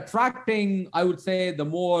it attracting, I would say, the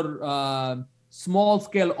more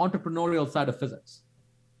small-scale entrepreneurial side of physics,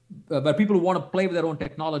 where people who want to play with their own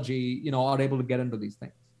technology, you know, are able to get into these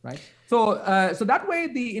things, right? So that way,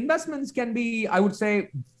 the investments can be, I would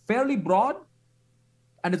say, fairly broad,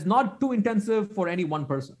 and it's not too intensive for any one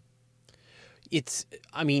person.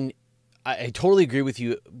 I mean, I totally agree with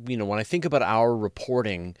you. You know, when I think about our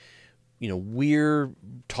reporting, you know, we're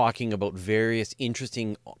talking about various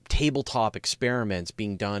interesting tabletop experiments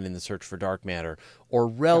being done in the search for dark matter, or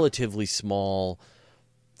relatively small,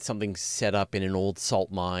 something set up in an old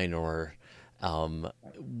salt mine, or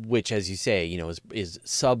which, as you say, you know, is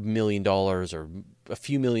sub $1 million or a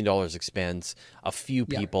few $1 million expense. A few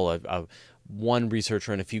people, one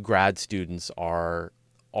researcher and a few grad students are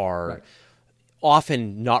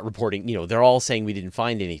often not reporting. You know, they're all saying we didn't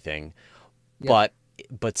find anything, but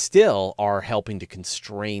still are helping to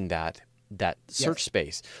constrain that search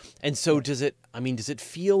space. And so does it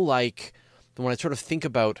feel like, when I sort of think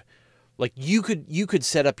about, like, you could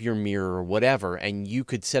set up your mirror or whatever, and you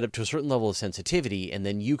could set up to a certain level of sensitivity, and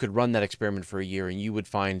then you could run that experiment for a year and you would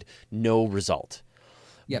find no result.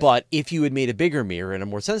 Yes. But if you had made a bigger mirror and a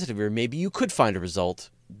more sensitive mirror, maybe you could find a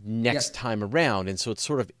result next time around. And so it's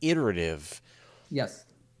sort of iterative. Yes.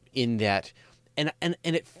 In that. And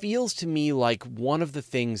it feels to me like one of the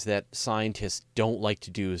things that scientists don't like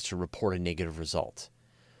to do is to report a negative result.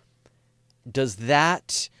 Does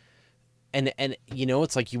that, and you know,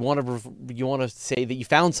 it's like you want to say that you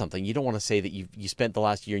found something. You don't want to say that you spent the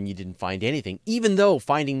last year and you didn't find anything, even though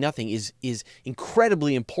finding nothing is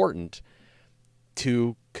incredibly important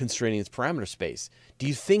to constraining its parameter space. Do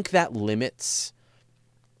you think that limits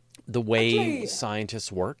the way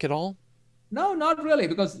scientists work at all? No, not really,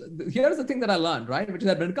 because here's the thing that I learned, right? Which is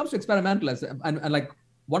that when it comes to experimentalists, and like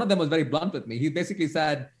one of them was very blunt with me. He basically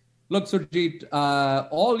said, look, Surjeet,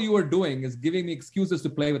 all you are doing is giving me excuses to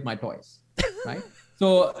play with my toys, right?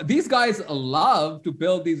 So these guys love to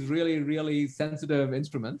build these really, really sensitive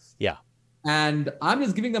instruments. Yeah. And I'm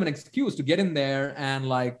just giving them an excuse to get in there and,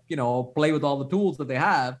 like, you know, play with all the tools that they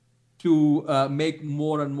have to make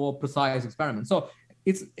more and more precise experiments. So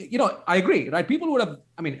it's, you know, I agree, right? People would have,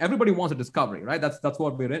 I mean, everybody wants a discovery, right? That's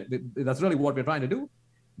what that's really what we're trying to do.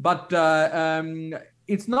 But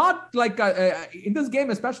it's not like in this game,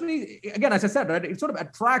 especially, again, as I said, right, it sort of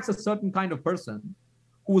attracts a certain kind of person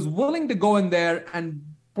who's willing to go in there and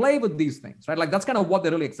play with these things, right? Like, that's kind of what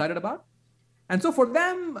they're really excited about. And so for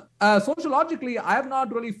them, sociologically, I have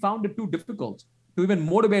not really found it too difficult to even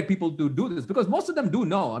motivate people to do this, because most of them do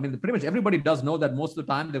know. I mean, pretty much everybody does know that most of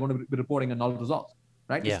the time they're going to be reporting a null result,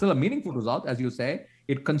 right? Yeah. It's still a meaningful result, as you say.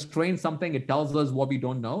 It constrains something. It tells us what we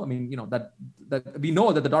don't know. I mean, you know, that we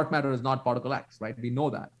know that the dark matter is not particle X, right? We know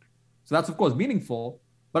that. So that's, of course, meaningful.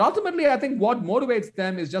 But ultimately, I think what motivates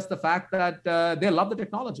them is just the fact that they love the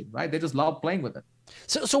technology, right? They just love playing with it.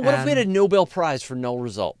 So what if we had a Nobel Prize for null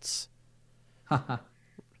results?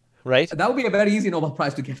 Right? That would be a very easy Nobel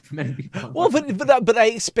Prize to get from many people. Well, but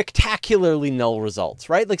I spectacularly null results,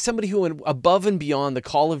 right? Like somebody who went above and beyond the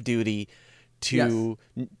call of duty to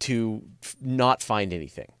not find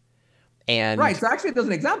anything. And right. So actually, there's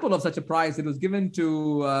an example of such a prize. It was given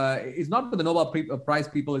to, it's not for the Nobel Prize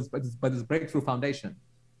people, but this Breakthrough Foundation.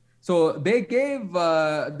 So they gave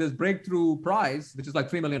this Breakthrough Prize, which is like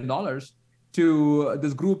 $3 million, to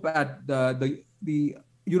this group at the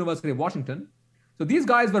University of Washington. So these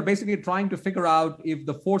guys were basically trying to figure out if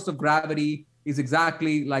the force of gravity is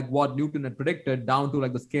exactly like what Newton had predicted, down to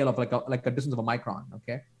like the scale of like a distance of a micron.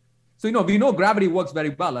 Okay. So, you know, we know gravity works very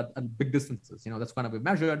well at big distances. You know, that's kind of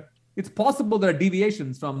measured. It's possible there are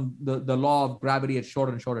deviations from the law of gravity at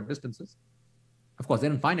shorter and shorter distances. Of course, they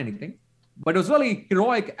didn't find anything, but it was really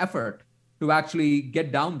heroic effort to actually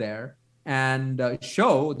get down there and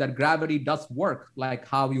show that gravity does work like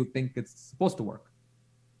how you think it's supposed to work.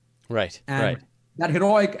 Right. And Right. that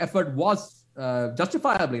heroic effort was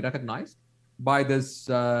justifiably recognized by this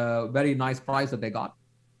very nice prize that they got.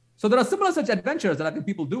 So there are similar such adventures that I think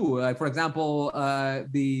people do. Like, for example, for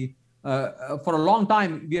a long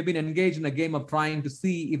time, we have been engaged in a game of trying to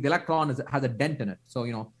see if the electron has a dent in it. So,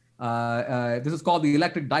 this is called the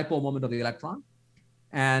electric dipole moment of the electron.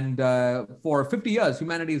 And for 50 years,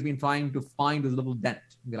 humanity has been trying to find this little dent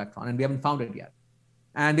in the electron, and we haven't found it yet.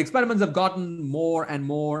 And the experiments have gotten more and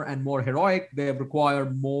more and more heroic. They have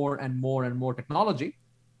required more and more and more technology.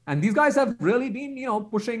 And these guys have really been,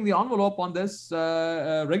 pushing the envelope on this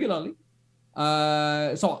regularly.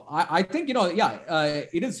 So I think,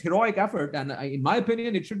 it is heroic effort. And in my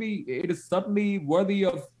opinion, it is certainly worthy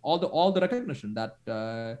of all the recognition that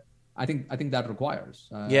I think that requires.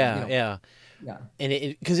 Yeah. Yeah.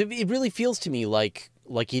 And because it really feels to me like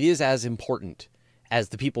it is as important as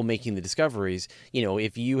the people making the discoveries.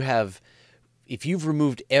 If you've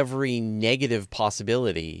removed every negative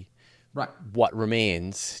possibility, right, what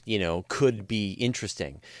remains, could be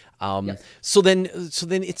interesting. Yes. So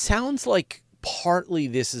then it sounds like partly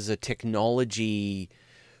this is a technology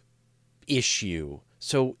issue.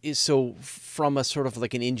 So from a sort of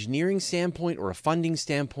like an engineering standpoint or a funding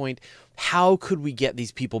standpoint, how could we get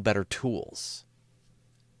these people better tools?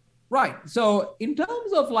 Right. So in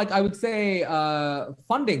terms of, like, I would say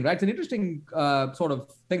funding, right? It's an interesting sort of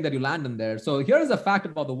thing that you land in there. So here is a fact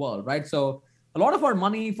about the world, right? So a lot of our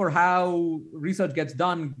money for how research gets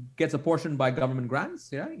done gets apportioned by government grants,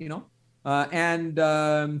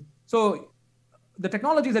 so the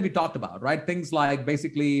technologies that we talked about, right? Things like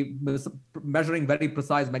basically measuring very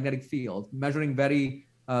precise magnetic fields, measuring very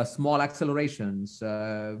small accelerations,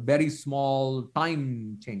 very small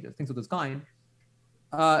time changes, things of this kind.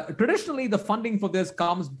 Traditionally, the funding for this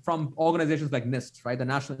comes from organizations like NIST, right? The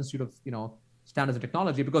National Institute of Standards and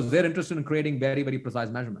Technology, because they're interested in creating very, very precise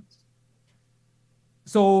measurements.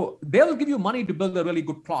 So they'll give you money to build a really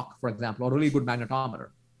good clock, for example, or a really good magnetometer.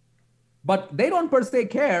 But they don't per se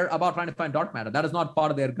care about trying to find dark matter. That is not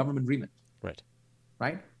part of their government remit.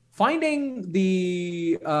 Right? Finding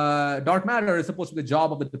the dark matter is supposed to be the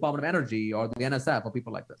job of the Department of Energy or the NSF or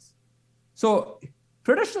people like this. So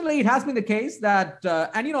traditionally, it has been the case that,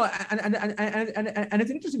 and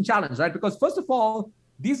it's an interesting challenge, right? Because first of all,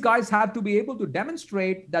 these guys have to be able to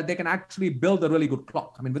demonstrate that they can actually build a really good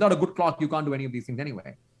clock. I mean, without a good clock, you can't do any of these things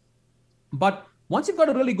anyway. But once you've got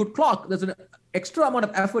a really good clock, there's an extra amount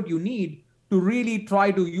of effort you need to really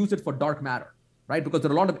try to use it for dark matter, right? Because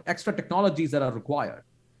there are a lot of extra technologies that are required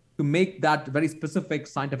to make that very specific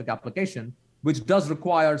scientific application, which does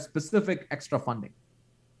require specific extra funding.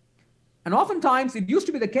 And oftentimes, it used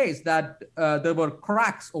to be the case that there were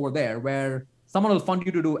cracks over there where someone will fund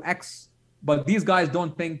you to do X, but these guys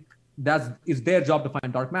don't think that is their job to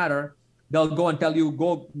find dark matter. They'll go and tell you,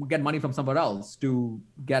 go get money from somewhere else to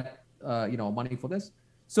get money for this.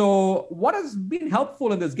 So what has been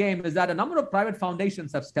helpful in this game is that a number of private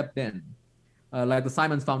foundations have stepped in, like the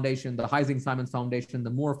Simons Foundation, the Heising-Simons Foundation, the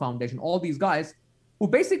Moore Foundation, all these guys who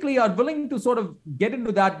basically are willing to sort of get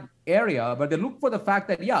into that area, but they look for the fact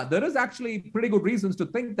that, there is actually pretty good reasons to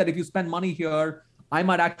think that if you spend money here, I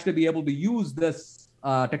might actually be able to use this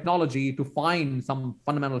technology to find some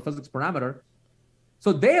fundamental physics parameter.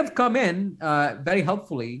 So they have come in very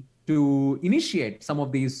helpfully to initiate some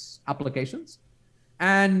of these applications.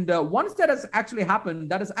 And once that has actually happened,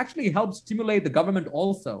 that has actually helped stimulate the government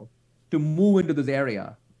also to move into this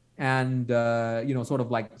area and, sort of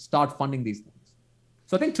like start funding these things.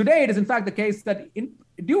 So I think today it is in fact the case that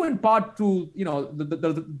due in part to,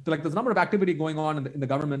 there's a number of activity going on in the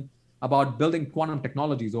government about building quantum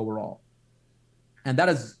technologies overall. And that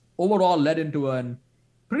has overall led into a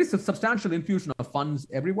pretty substantial infusion of funds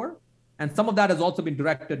everywhere. And some of that has also been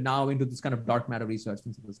directed now into this kind of dark matter research,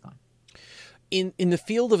 things of this kind. In the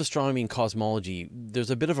field of astronomy and cosmology, there's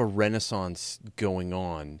a bit of a renaissance going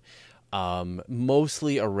on,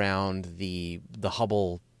 mostly around the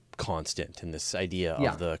Hubble constant and this idea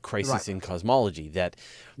of the crisis in cosmology, that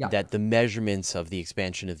the measurements of the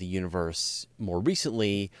expansion of the universe more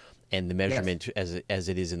recently and the measurement as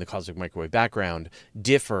it is in the cosmic microwave background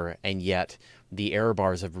differ, and yet the error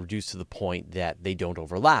bars have reduced to the point that they don't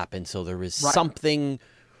overlap, and so there is something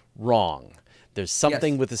wrong. There's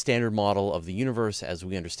something with the standard model of the universe as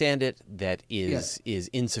we understand it that is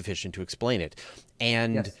insufficient to explain it.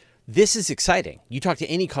 And this is exciting. You talk to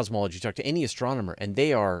any cosmologist, you talk to any astronomer, and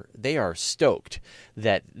they are stoked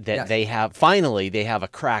that they have a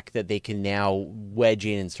crack that they can now wedge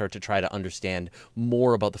in and start to try to understand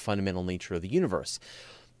more about the fundamental nature of the universe.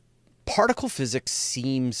 Particle physics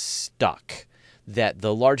seems stuck, that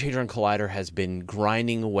the Large Hadron Collider has been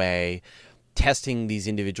grinding away testing these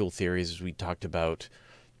individual theories, as we talked about,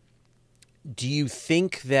 do you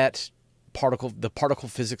think that the particle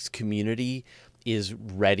physics community is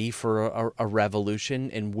ready for a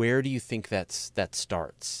revolution, and where do you think that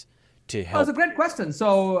starts to help? That's a great question.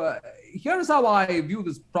 So here's how I view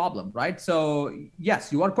this problem, right? So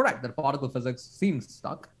yes, you are correct that particle physics seems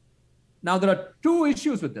stuck. Now, there are two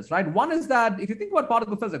issues with this, right? One is that if you think about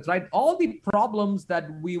particle physics, right, all the problems that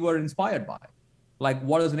we were inspired by, like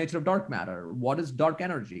what is the nature of dark matter? What is dark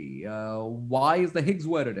energy? Why is the Higgs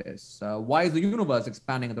where it is? Why is the universe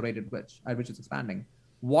expanding at the rate at which it's expanding?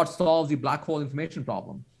 What solves the black hole information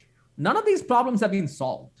problem? None of these problems have been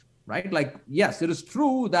solved, right? Like, yes, it is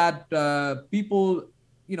true that people,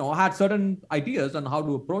 had certain ideas on how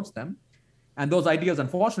to approach them, and those ideas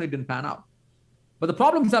unfortunately didn't pan out. But the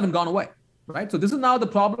problems haven't gone away, right? So this is now the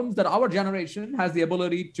problems that our generation has the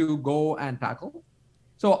ability to go and tackle.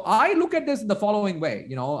 So I look at this in the following way,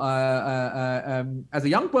 as a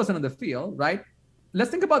young person in the field, right?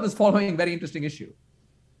 Let's think about this following very interesting issue.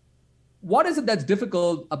 What is it that's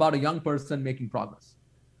difficult about a young person making progress?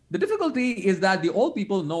 The difficulty is that the old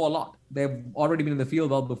people know a lot. They've already been in the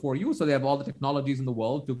field well before you, so they have all the technologies in the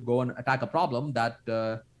world to go and attack a problem that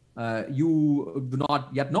you do not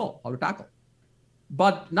yet know how to tackle.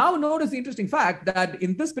 But now notice the interesting fact that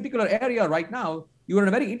in this particular area right now, you are in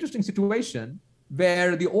a very interesting situation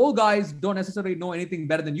where the old guys don't necessarily know anything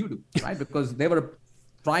better than you do, right? Because they were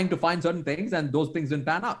trying to find certain things and those things didn't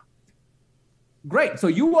pan out. Great. So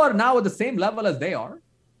you are now at the same level as they are,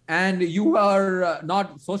 and you are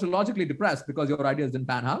not sociologically depressed because your ideas didn't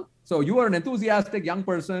pan out. So you are an enthusiastic young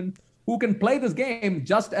person who can play this game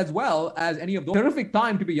just as well as any of those. Terrific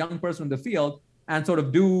time to be a young person in the field and sort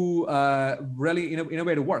of do really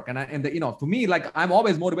innovative work. And to me, like, I'm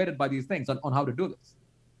always motivated by these things on how to do this.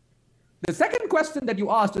 The second question that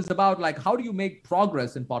you asked is about, like, how do you make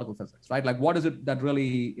progress in particle physics, right? Like, what is it that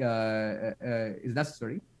really is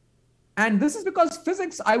necessary? And this is because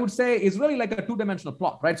physics, I would say, is really like a two-dimensional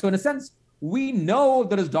plot, right? So in a sense, we know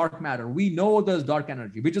there is dark matter. We know there's dark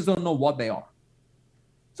energy. We just don't know what they are.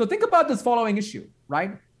 So think about this following issue,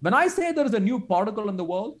 right? When I say there is a new particle in the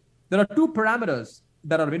world, there are two parameters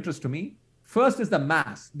that are of interest to me. First is the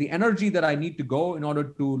mass, the energy that I need to go in order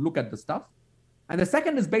to look at the stuff. And the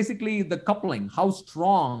second is basically the coupling, how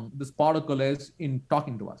strong this particle is in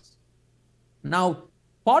talking to us. Now,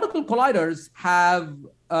 particle colliders have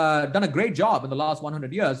done a great job in the last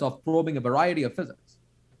 100 years of probing a variety of physics.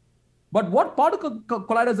 But what particle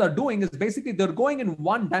colliders are doing is basically they're going in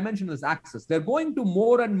one dimensionless axis. They're going to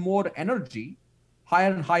more and more energy,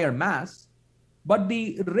 higher and higher mass, but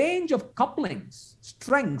the range of couplings,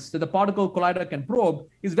 strengths that the particle collider can probe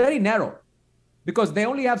is very narrow because they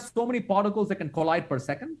only have so many particles that can collide per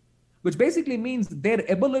second, which basically means their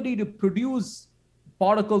ability to produce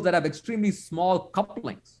particles that have extremely small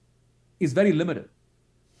couplings is very limited.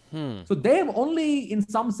 So they have only, in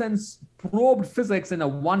some sense, probed physics in a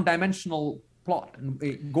one-dimensional plot,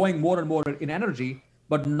 going more and more in energy,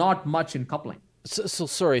 but not much in coupling. So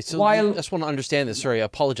sorry. So I just want to understand this. Sorry, I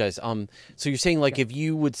apologize. So you're saying, like, if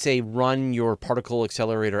you would say run your particle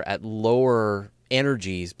accelerator at lower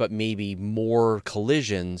energies, but maybe more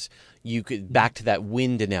collisions, you could, back to that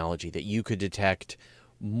wind analogy, that you could detect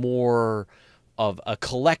more of a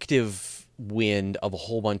collective wind of a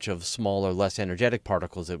whole bunch of smaller, less energetic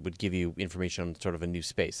particles that would give you information on sort of a new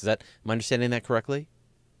space. Am I understanding that correctly?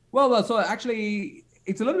 Well, so actually,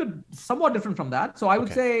 it's a little bit somewhat different from that. So I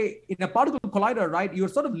would say in a particle collider, right, you're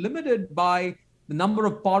sort of limited by the number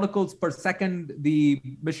of particles per second the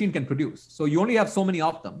machine can produce. So you only have so many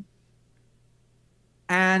of them.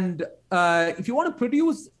 And if you want to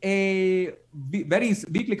produce a very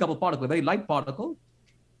weakly coupled particle, a very light particle,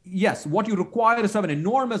 yes, what you require is to have an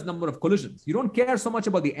enormous number of collisions. You don't care so much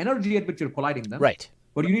about the energy at which you're colliding them. Right.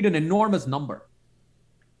 But you need an enormous number.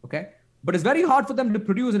 Okay? But it's very hard for them to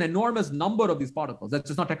produce an enormous number of these particles. That's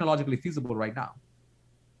just not technologically feasible right now.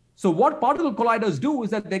 So what particle colliders do is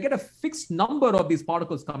that they get a fixed number of these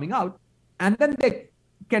particles coming out, and then they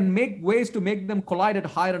can make ways to make them collide at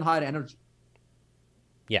higher and higher energy.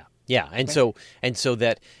 Yeah. And so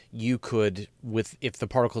that you could, if the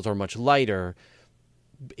particles are much lighter,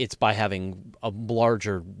 it's by having a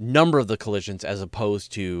larger number of the collisions as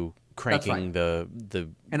opposed to cranking the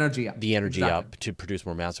energy up to produce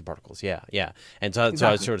more massive particles. Yeah. And so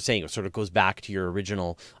I was sort of saying, it sort of goes back to your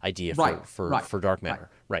original idea for dark matter.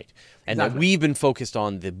 Right. And that we've been focused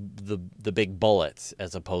on the big bullets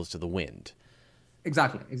as opposed to the wind.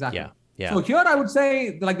 Exactly. Yeah. So here I would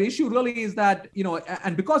say, like, the issue really is that,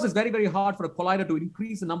 and because it's very, very hard for a collider to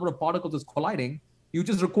increase the number of particles that's colliding, you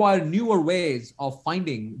just require newer ways of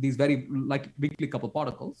finding these very, like, weakly coupled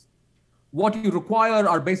particles. what you require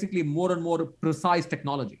are basically more and more precise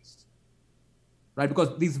technologies, right?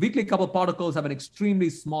 Because these weakly coupled particles have an extremely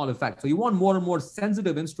small effect. So you want more and more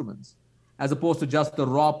sensitive instruments as opposed to just the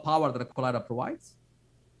raw power that a collider provides.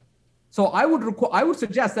 So I would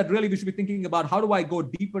suggest that really we should be thinking about how do I go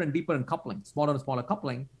deeper and deeper in coupling, smaller and smaller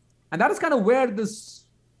coupling. And that is kind of where the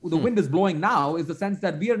wind is blowing now, is the sense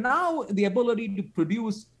that we are now the ability to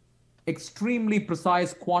produce extremely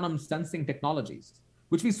precise quantum sensing technologies,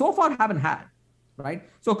 which we so far haven't had, right?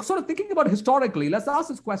 So sort of thinking about historically, let's ask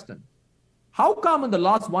this question. How come in the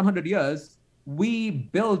last 100 years, we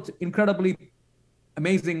built incredibly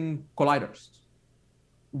amazing colliders?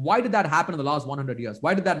 Why did that happen in the last 100 years?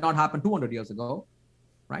 Why did that not happen 200 years ago,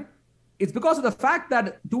 right? It's because of the fact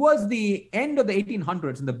that towards the end of the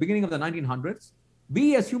 1800s and the beginning of the 1900s,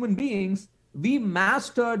 we as human beings, we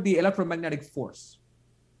mastered the electromagnetic force,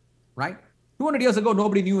 right? 200 years ago,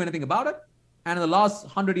 nobody knew anything about it. And in the last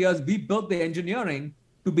 100 years, we built the engineering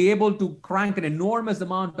to be able to crank an enormous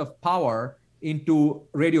amount of power into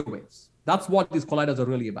radio waves. That's what these colliders are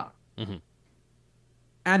really about. Mm-hmm.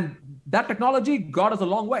 And that technology got us a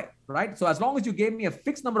long way, right? So as long as you gave me a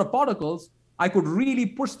fixed number of particles, I could really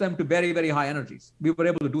push them to very, very high energies. We were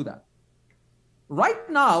able to do that. Right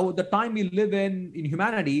now, the time we live in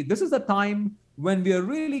humanity, this is the time when we are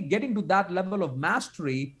really getting to that level of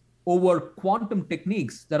mastery over quantum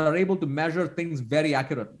techniques that are able to measure things very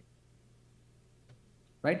accurately,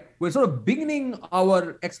 right? We're sort of beginning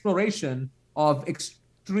our exploration of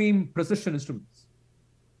extreme precision instruments.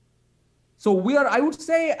 So we are, I would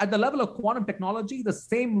say, at the level of quantum technology, the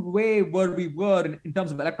same way where we were in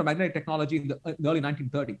terms of electromagnetic technology in the early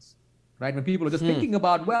 1930s, right? When people are just thinking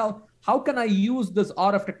about, well, how can I use this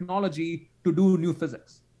RF technology to do new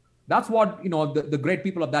physics? That's what, the great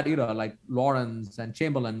people of that era, like Lorentz and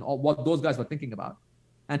Chamberlain, what those guys were thinking about.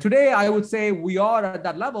 And today, I would say we are at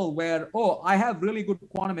that level where, I have really good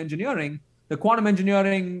quantum engineering. The quantum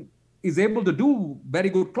engineering is able to do very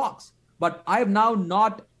good clocks, but I have now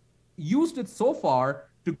not used it so far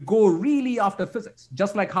to go really after physics,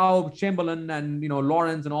 just like how Chamberlain and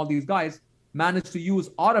Lorentz and all these guys managed to use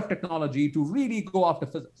RF technology to really go after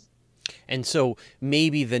physics. And so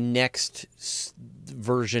maybe the next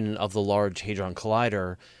version of the Large Hadron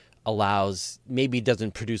Collider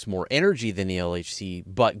doesn't produce more energy than the LHC,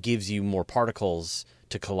 but gives you more particles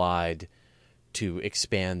to collide to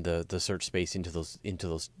expand the search space into those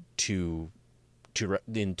two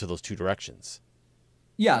directions.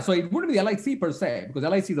 Yeah, so it wouldn't be the LHC per se, because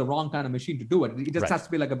LHC is the wrong kind of machine to do it. It just has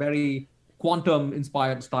to be like a very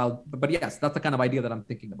quantum-inspired style. But yes, that's the kind of idea that I'm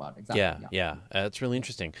thinking about. Exactly. Yeah. That's really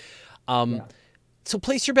interesting. So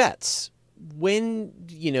place your bets. When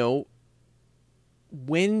do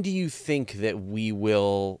you think that we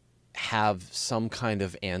will have some kind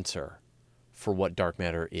of answer for what dark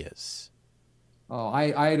matter is? Oh,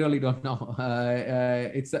 I really don't know.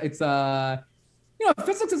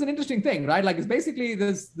 Physics is an interesting thing, right? Like it's basically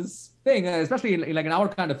this thing, especially in our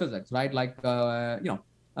kind of physics, right? Like it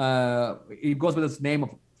goes with its name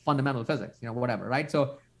of fundamental physics, whatever, right?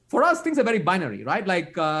 So for us, things are very binary, right?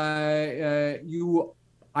 Like you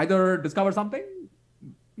either discover something,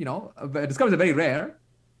 discoveries are very rare,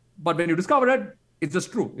 but when you discover it, it's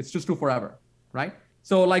just true. It's just true forever, right?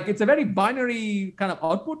 So like it's a very binary kind of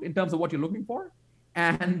output in terms of what you're looking for,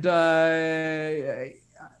 and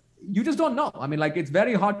you just don't know. I mean, like it's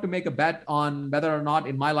very hard to make a bet on whether or not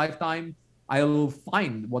in my lifetime I'll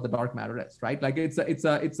find what the dark matter is, right? Like it takes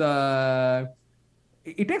a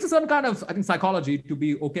certain kind of, I think, psychology to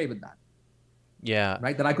be okay with that. Yeah.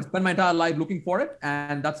 Right. That I could spend my entire life looking for it,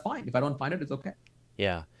 and that's fine. If I don't find it, it's okay.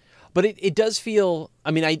 Yeah. But it does feel,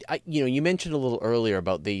 I mean, I you mentioned a little earlier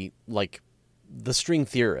about the string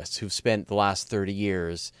theorists who've spent the last 30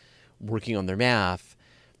 years working on their math.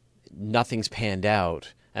 Nothing's panned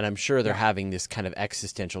out. And I'm sure they're having this kind of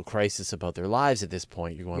existential crisis about their lives at this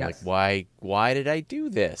point. You're going like, why did I do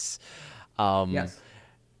this? Yes.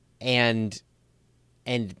 And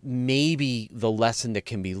maybe the lesson that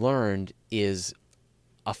can be learned is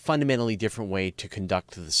a fundamentally different way to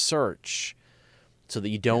conduct the search, so that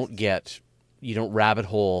you don't rabbit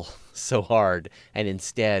hole so hard, and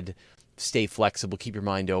instead stay flexible, keep your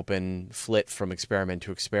mind open, flit from experiment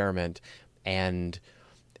to experiment, and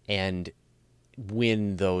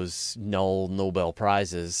win those null Nobel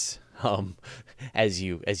prizes as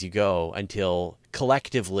you go, until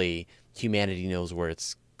collectively humanity knows where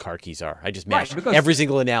its car keys are. I just mashed every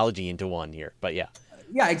single analogy into one here, but yeah.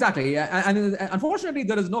 Yeah, exactly. And unfortunately,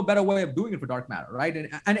 there is no better way of doing it for dark matter, right? And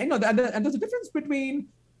there's a difference between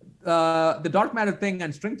the dark matter thing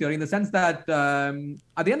and string theory, in the sense that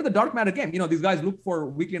at the end of the dark matter game, these guys look for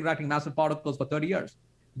weakly interacting massive particles for 30 years.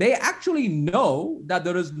 they actually know that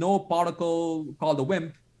there is no particle called the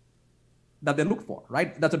WIMP that they look for,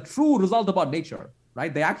 right? That's a true result about nature,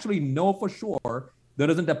 right? They actually know for sure there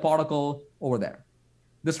isn't a particle over there.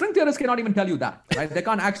 The string theorists cannot even tell you that, right? They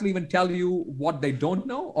can't actually even tell you what they don't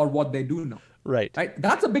know or what they do know. Right. Right?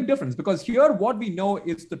 That's a big difference, because here what we know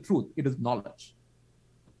is the truth. It is knowledge.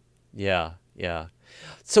 Yeah. Yeah.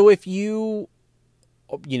 So if you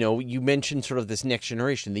mentioned sort of this next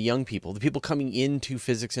generation, the young people, the people coming into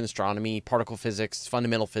physics and astronomy, particle physics,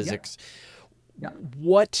 fundamental physics. Yeah.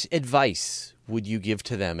 What advice would you give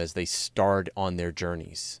to them as they start on their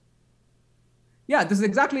journeys? Yeah, this is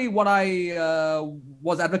exactly what I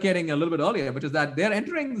was advocating a little bit earlier, which is that they're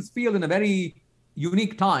entering this field in a very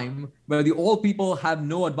unique time where the old people have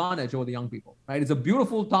no advantage over the young people, right? It's a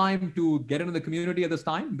beautiful time to get into the community at this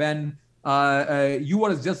time when you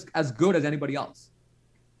are just as good as anybody else.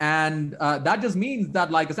 And that just means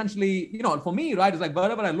that, like, essentially, for me, right, it's like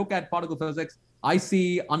wherever I look at particle physics, I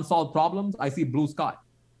see unsolved problems. I see blue sky,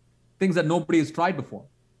 things that nobody has tried before.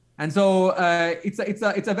 And so it's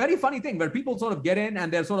a very funny thing where people sort of get in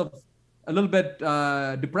and they're sort of a little bit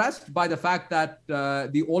depressed by the fact that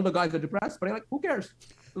the older guys are depressed, but you're like, who cares?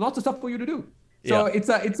 There's lots of stuff for you to do. So it's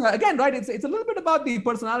again, right, it's a little bit about the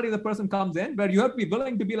personality of the person comes in, where you have to be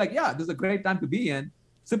willing to be like, yeah, this is a great time to be in,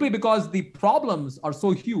 simply because the problems are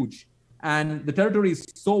so huge and the territory is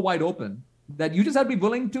so wide open that you just have to be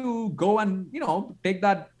willing to go and, take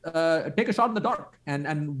a shot in the dark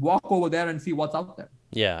and walk over there and see what's out there.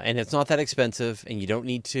 Yeah. And it's not that expensive, and you don't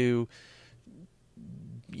need to,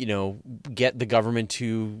 get the government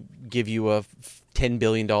to give you a $10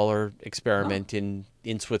 billion experiment in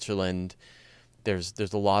Switzerland. There's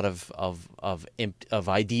a lot of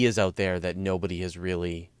ideas out there that nobody has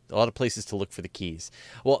really, a lot of places to look for the keys.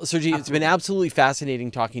 Well, Surjeet, it's been absolutely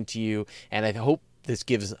fascinating talking to you, and I hope this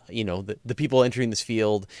gives the people entering this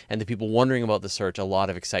field and the people wondering about the search a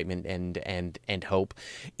lot of excitement and hope.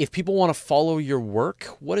 If people want to follow your work,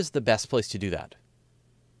 what is the best place to do that?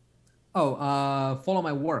 Follow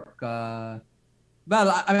my work.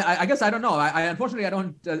 Well, I mean, I guess I don't know. I unfortunately, I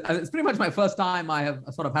don't. It's pretty much my first time I have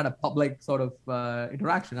sort of had a public sort of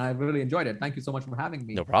interaction. I really enjoyed it. Thank you so much for having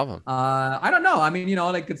me. No problem. I don't know. I mean,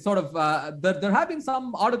 like, it's sort of there have been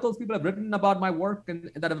some articles people have written about my work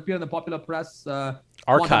and that have appeared in the popular press.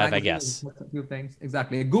 Archive, I guess. A few things,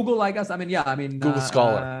 exactly. Google, I guess. I mean, yeah. I mean, Google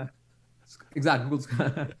Scholar. Exactly. Google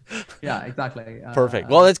Scholar. Yeah, exactly. Perfect.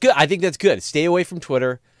 Well, that's good. I think that's good. Stay away from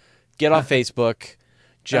Twitter. Get off Facebook.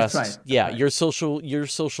 Just right. Right. Your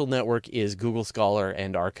social network is Google Scholar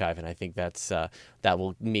and Archive, and I think that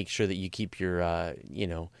will make sure that you keep your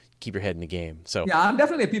keep your head in the game. So yeah, I'm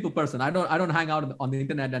definitely a people person. I don't hang out on the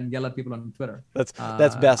internet and yell at people on Twitter. That's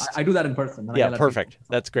best. I do that in person. Yeah, perfect.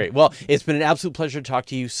 That's great. Well, it's been an absolute pleasure to talk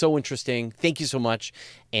to you. So interesting. Thank you so much,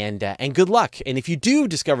 and good luck. And if you do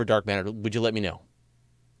discover dark matter, would you let me know?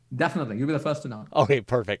 Definitely, you'll be the first to know. Okay,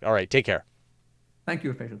 perfect. All right, take care. Thank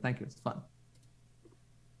you, Faisal. Thank you. It's fun.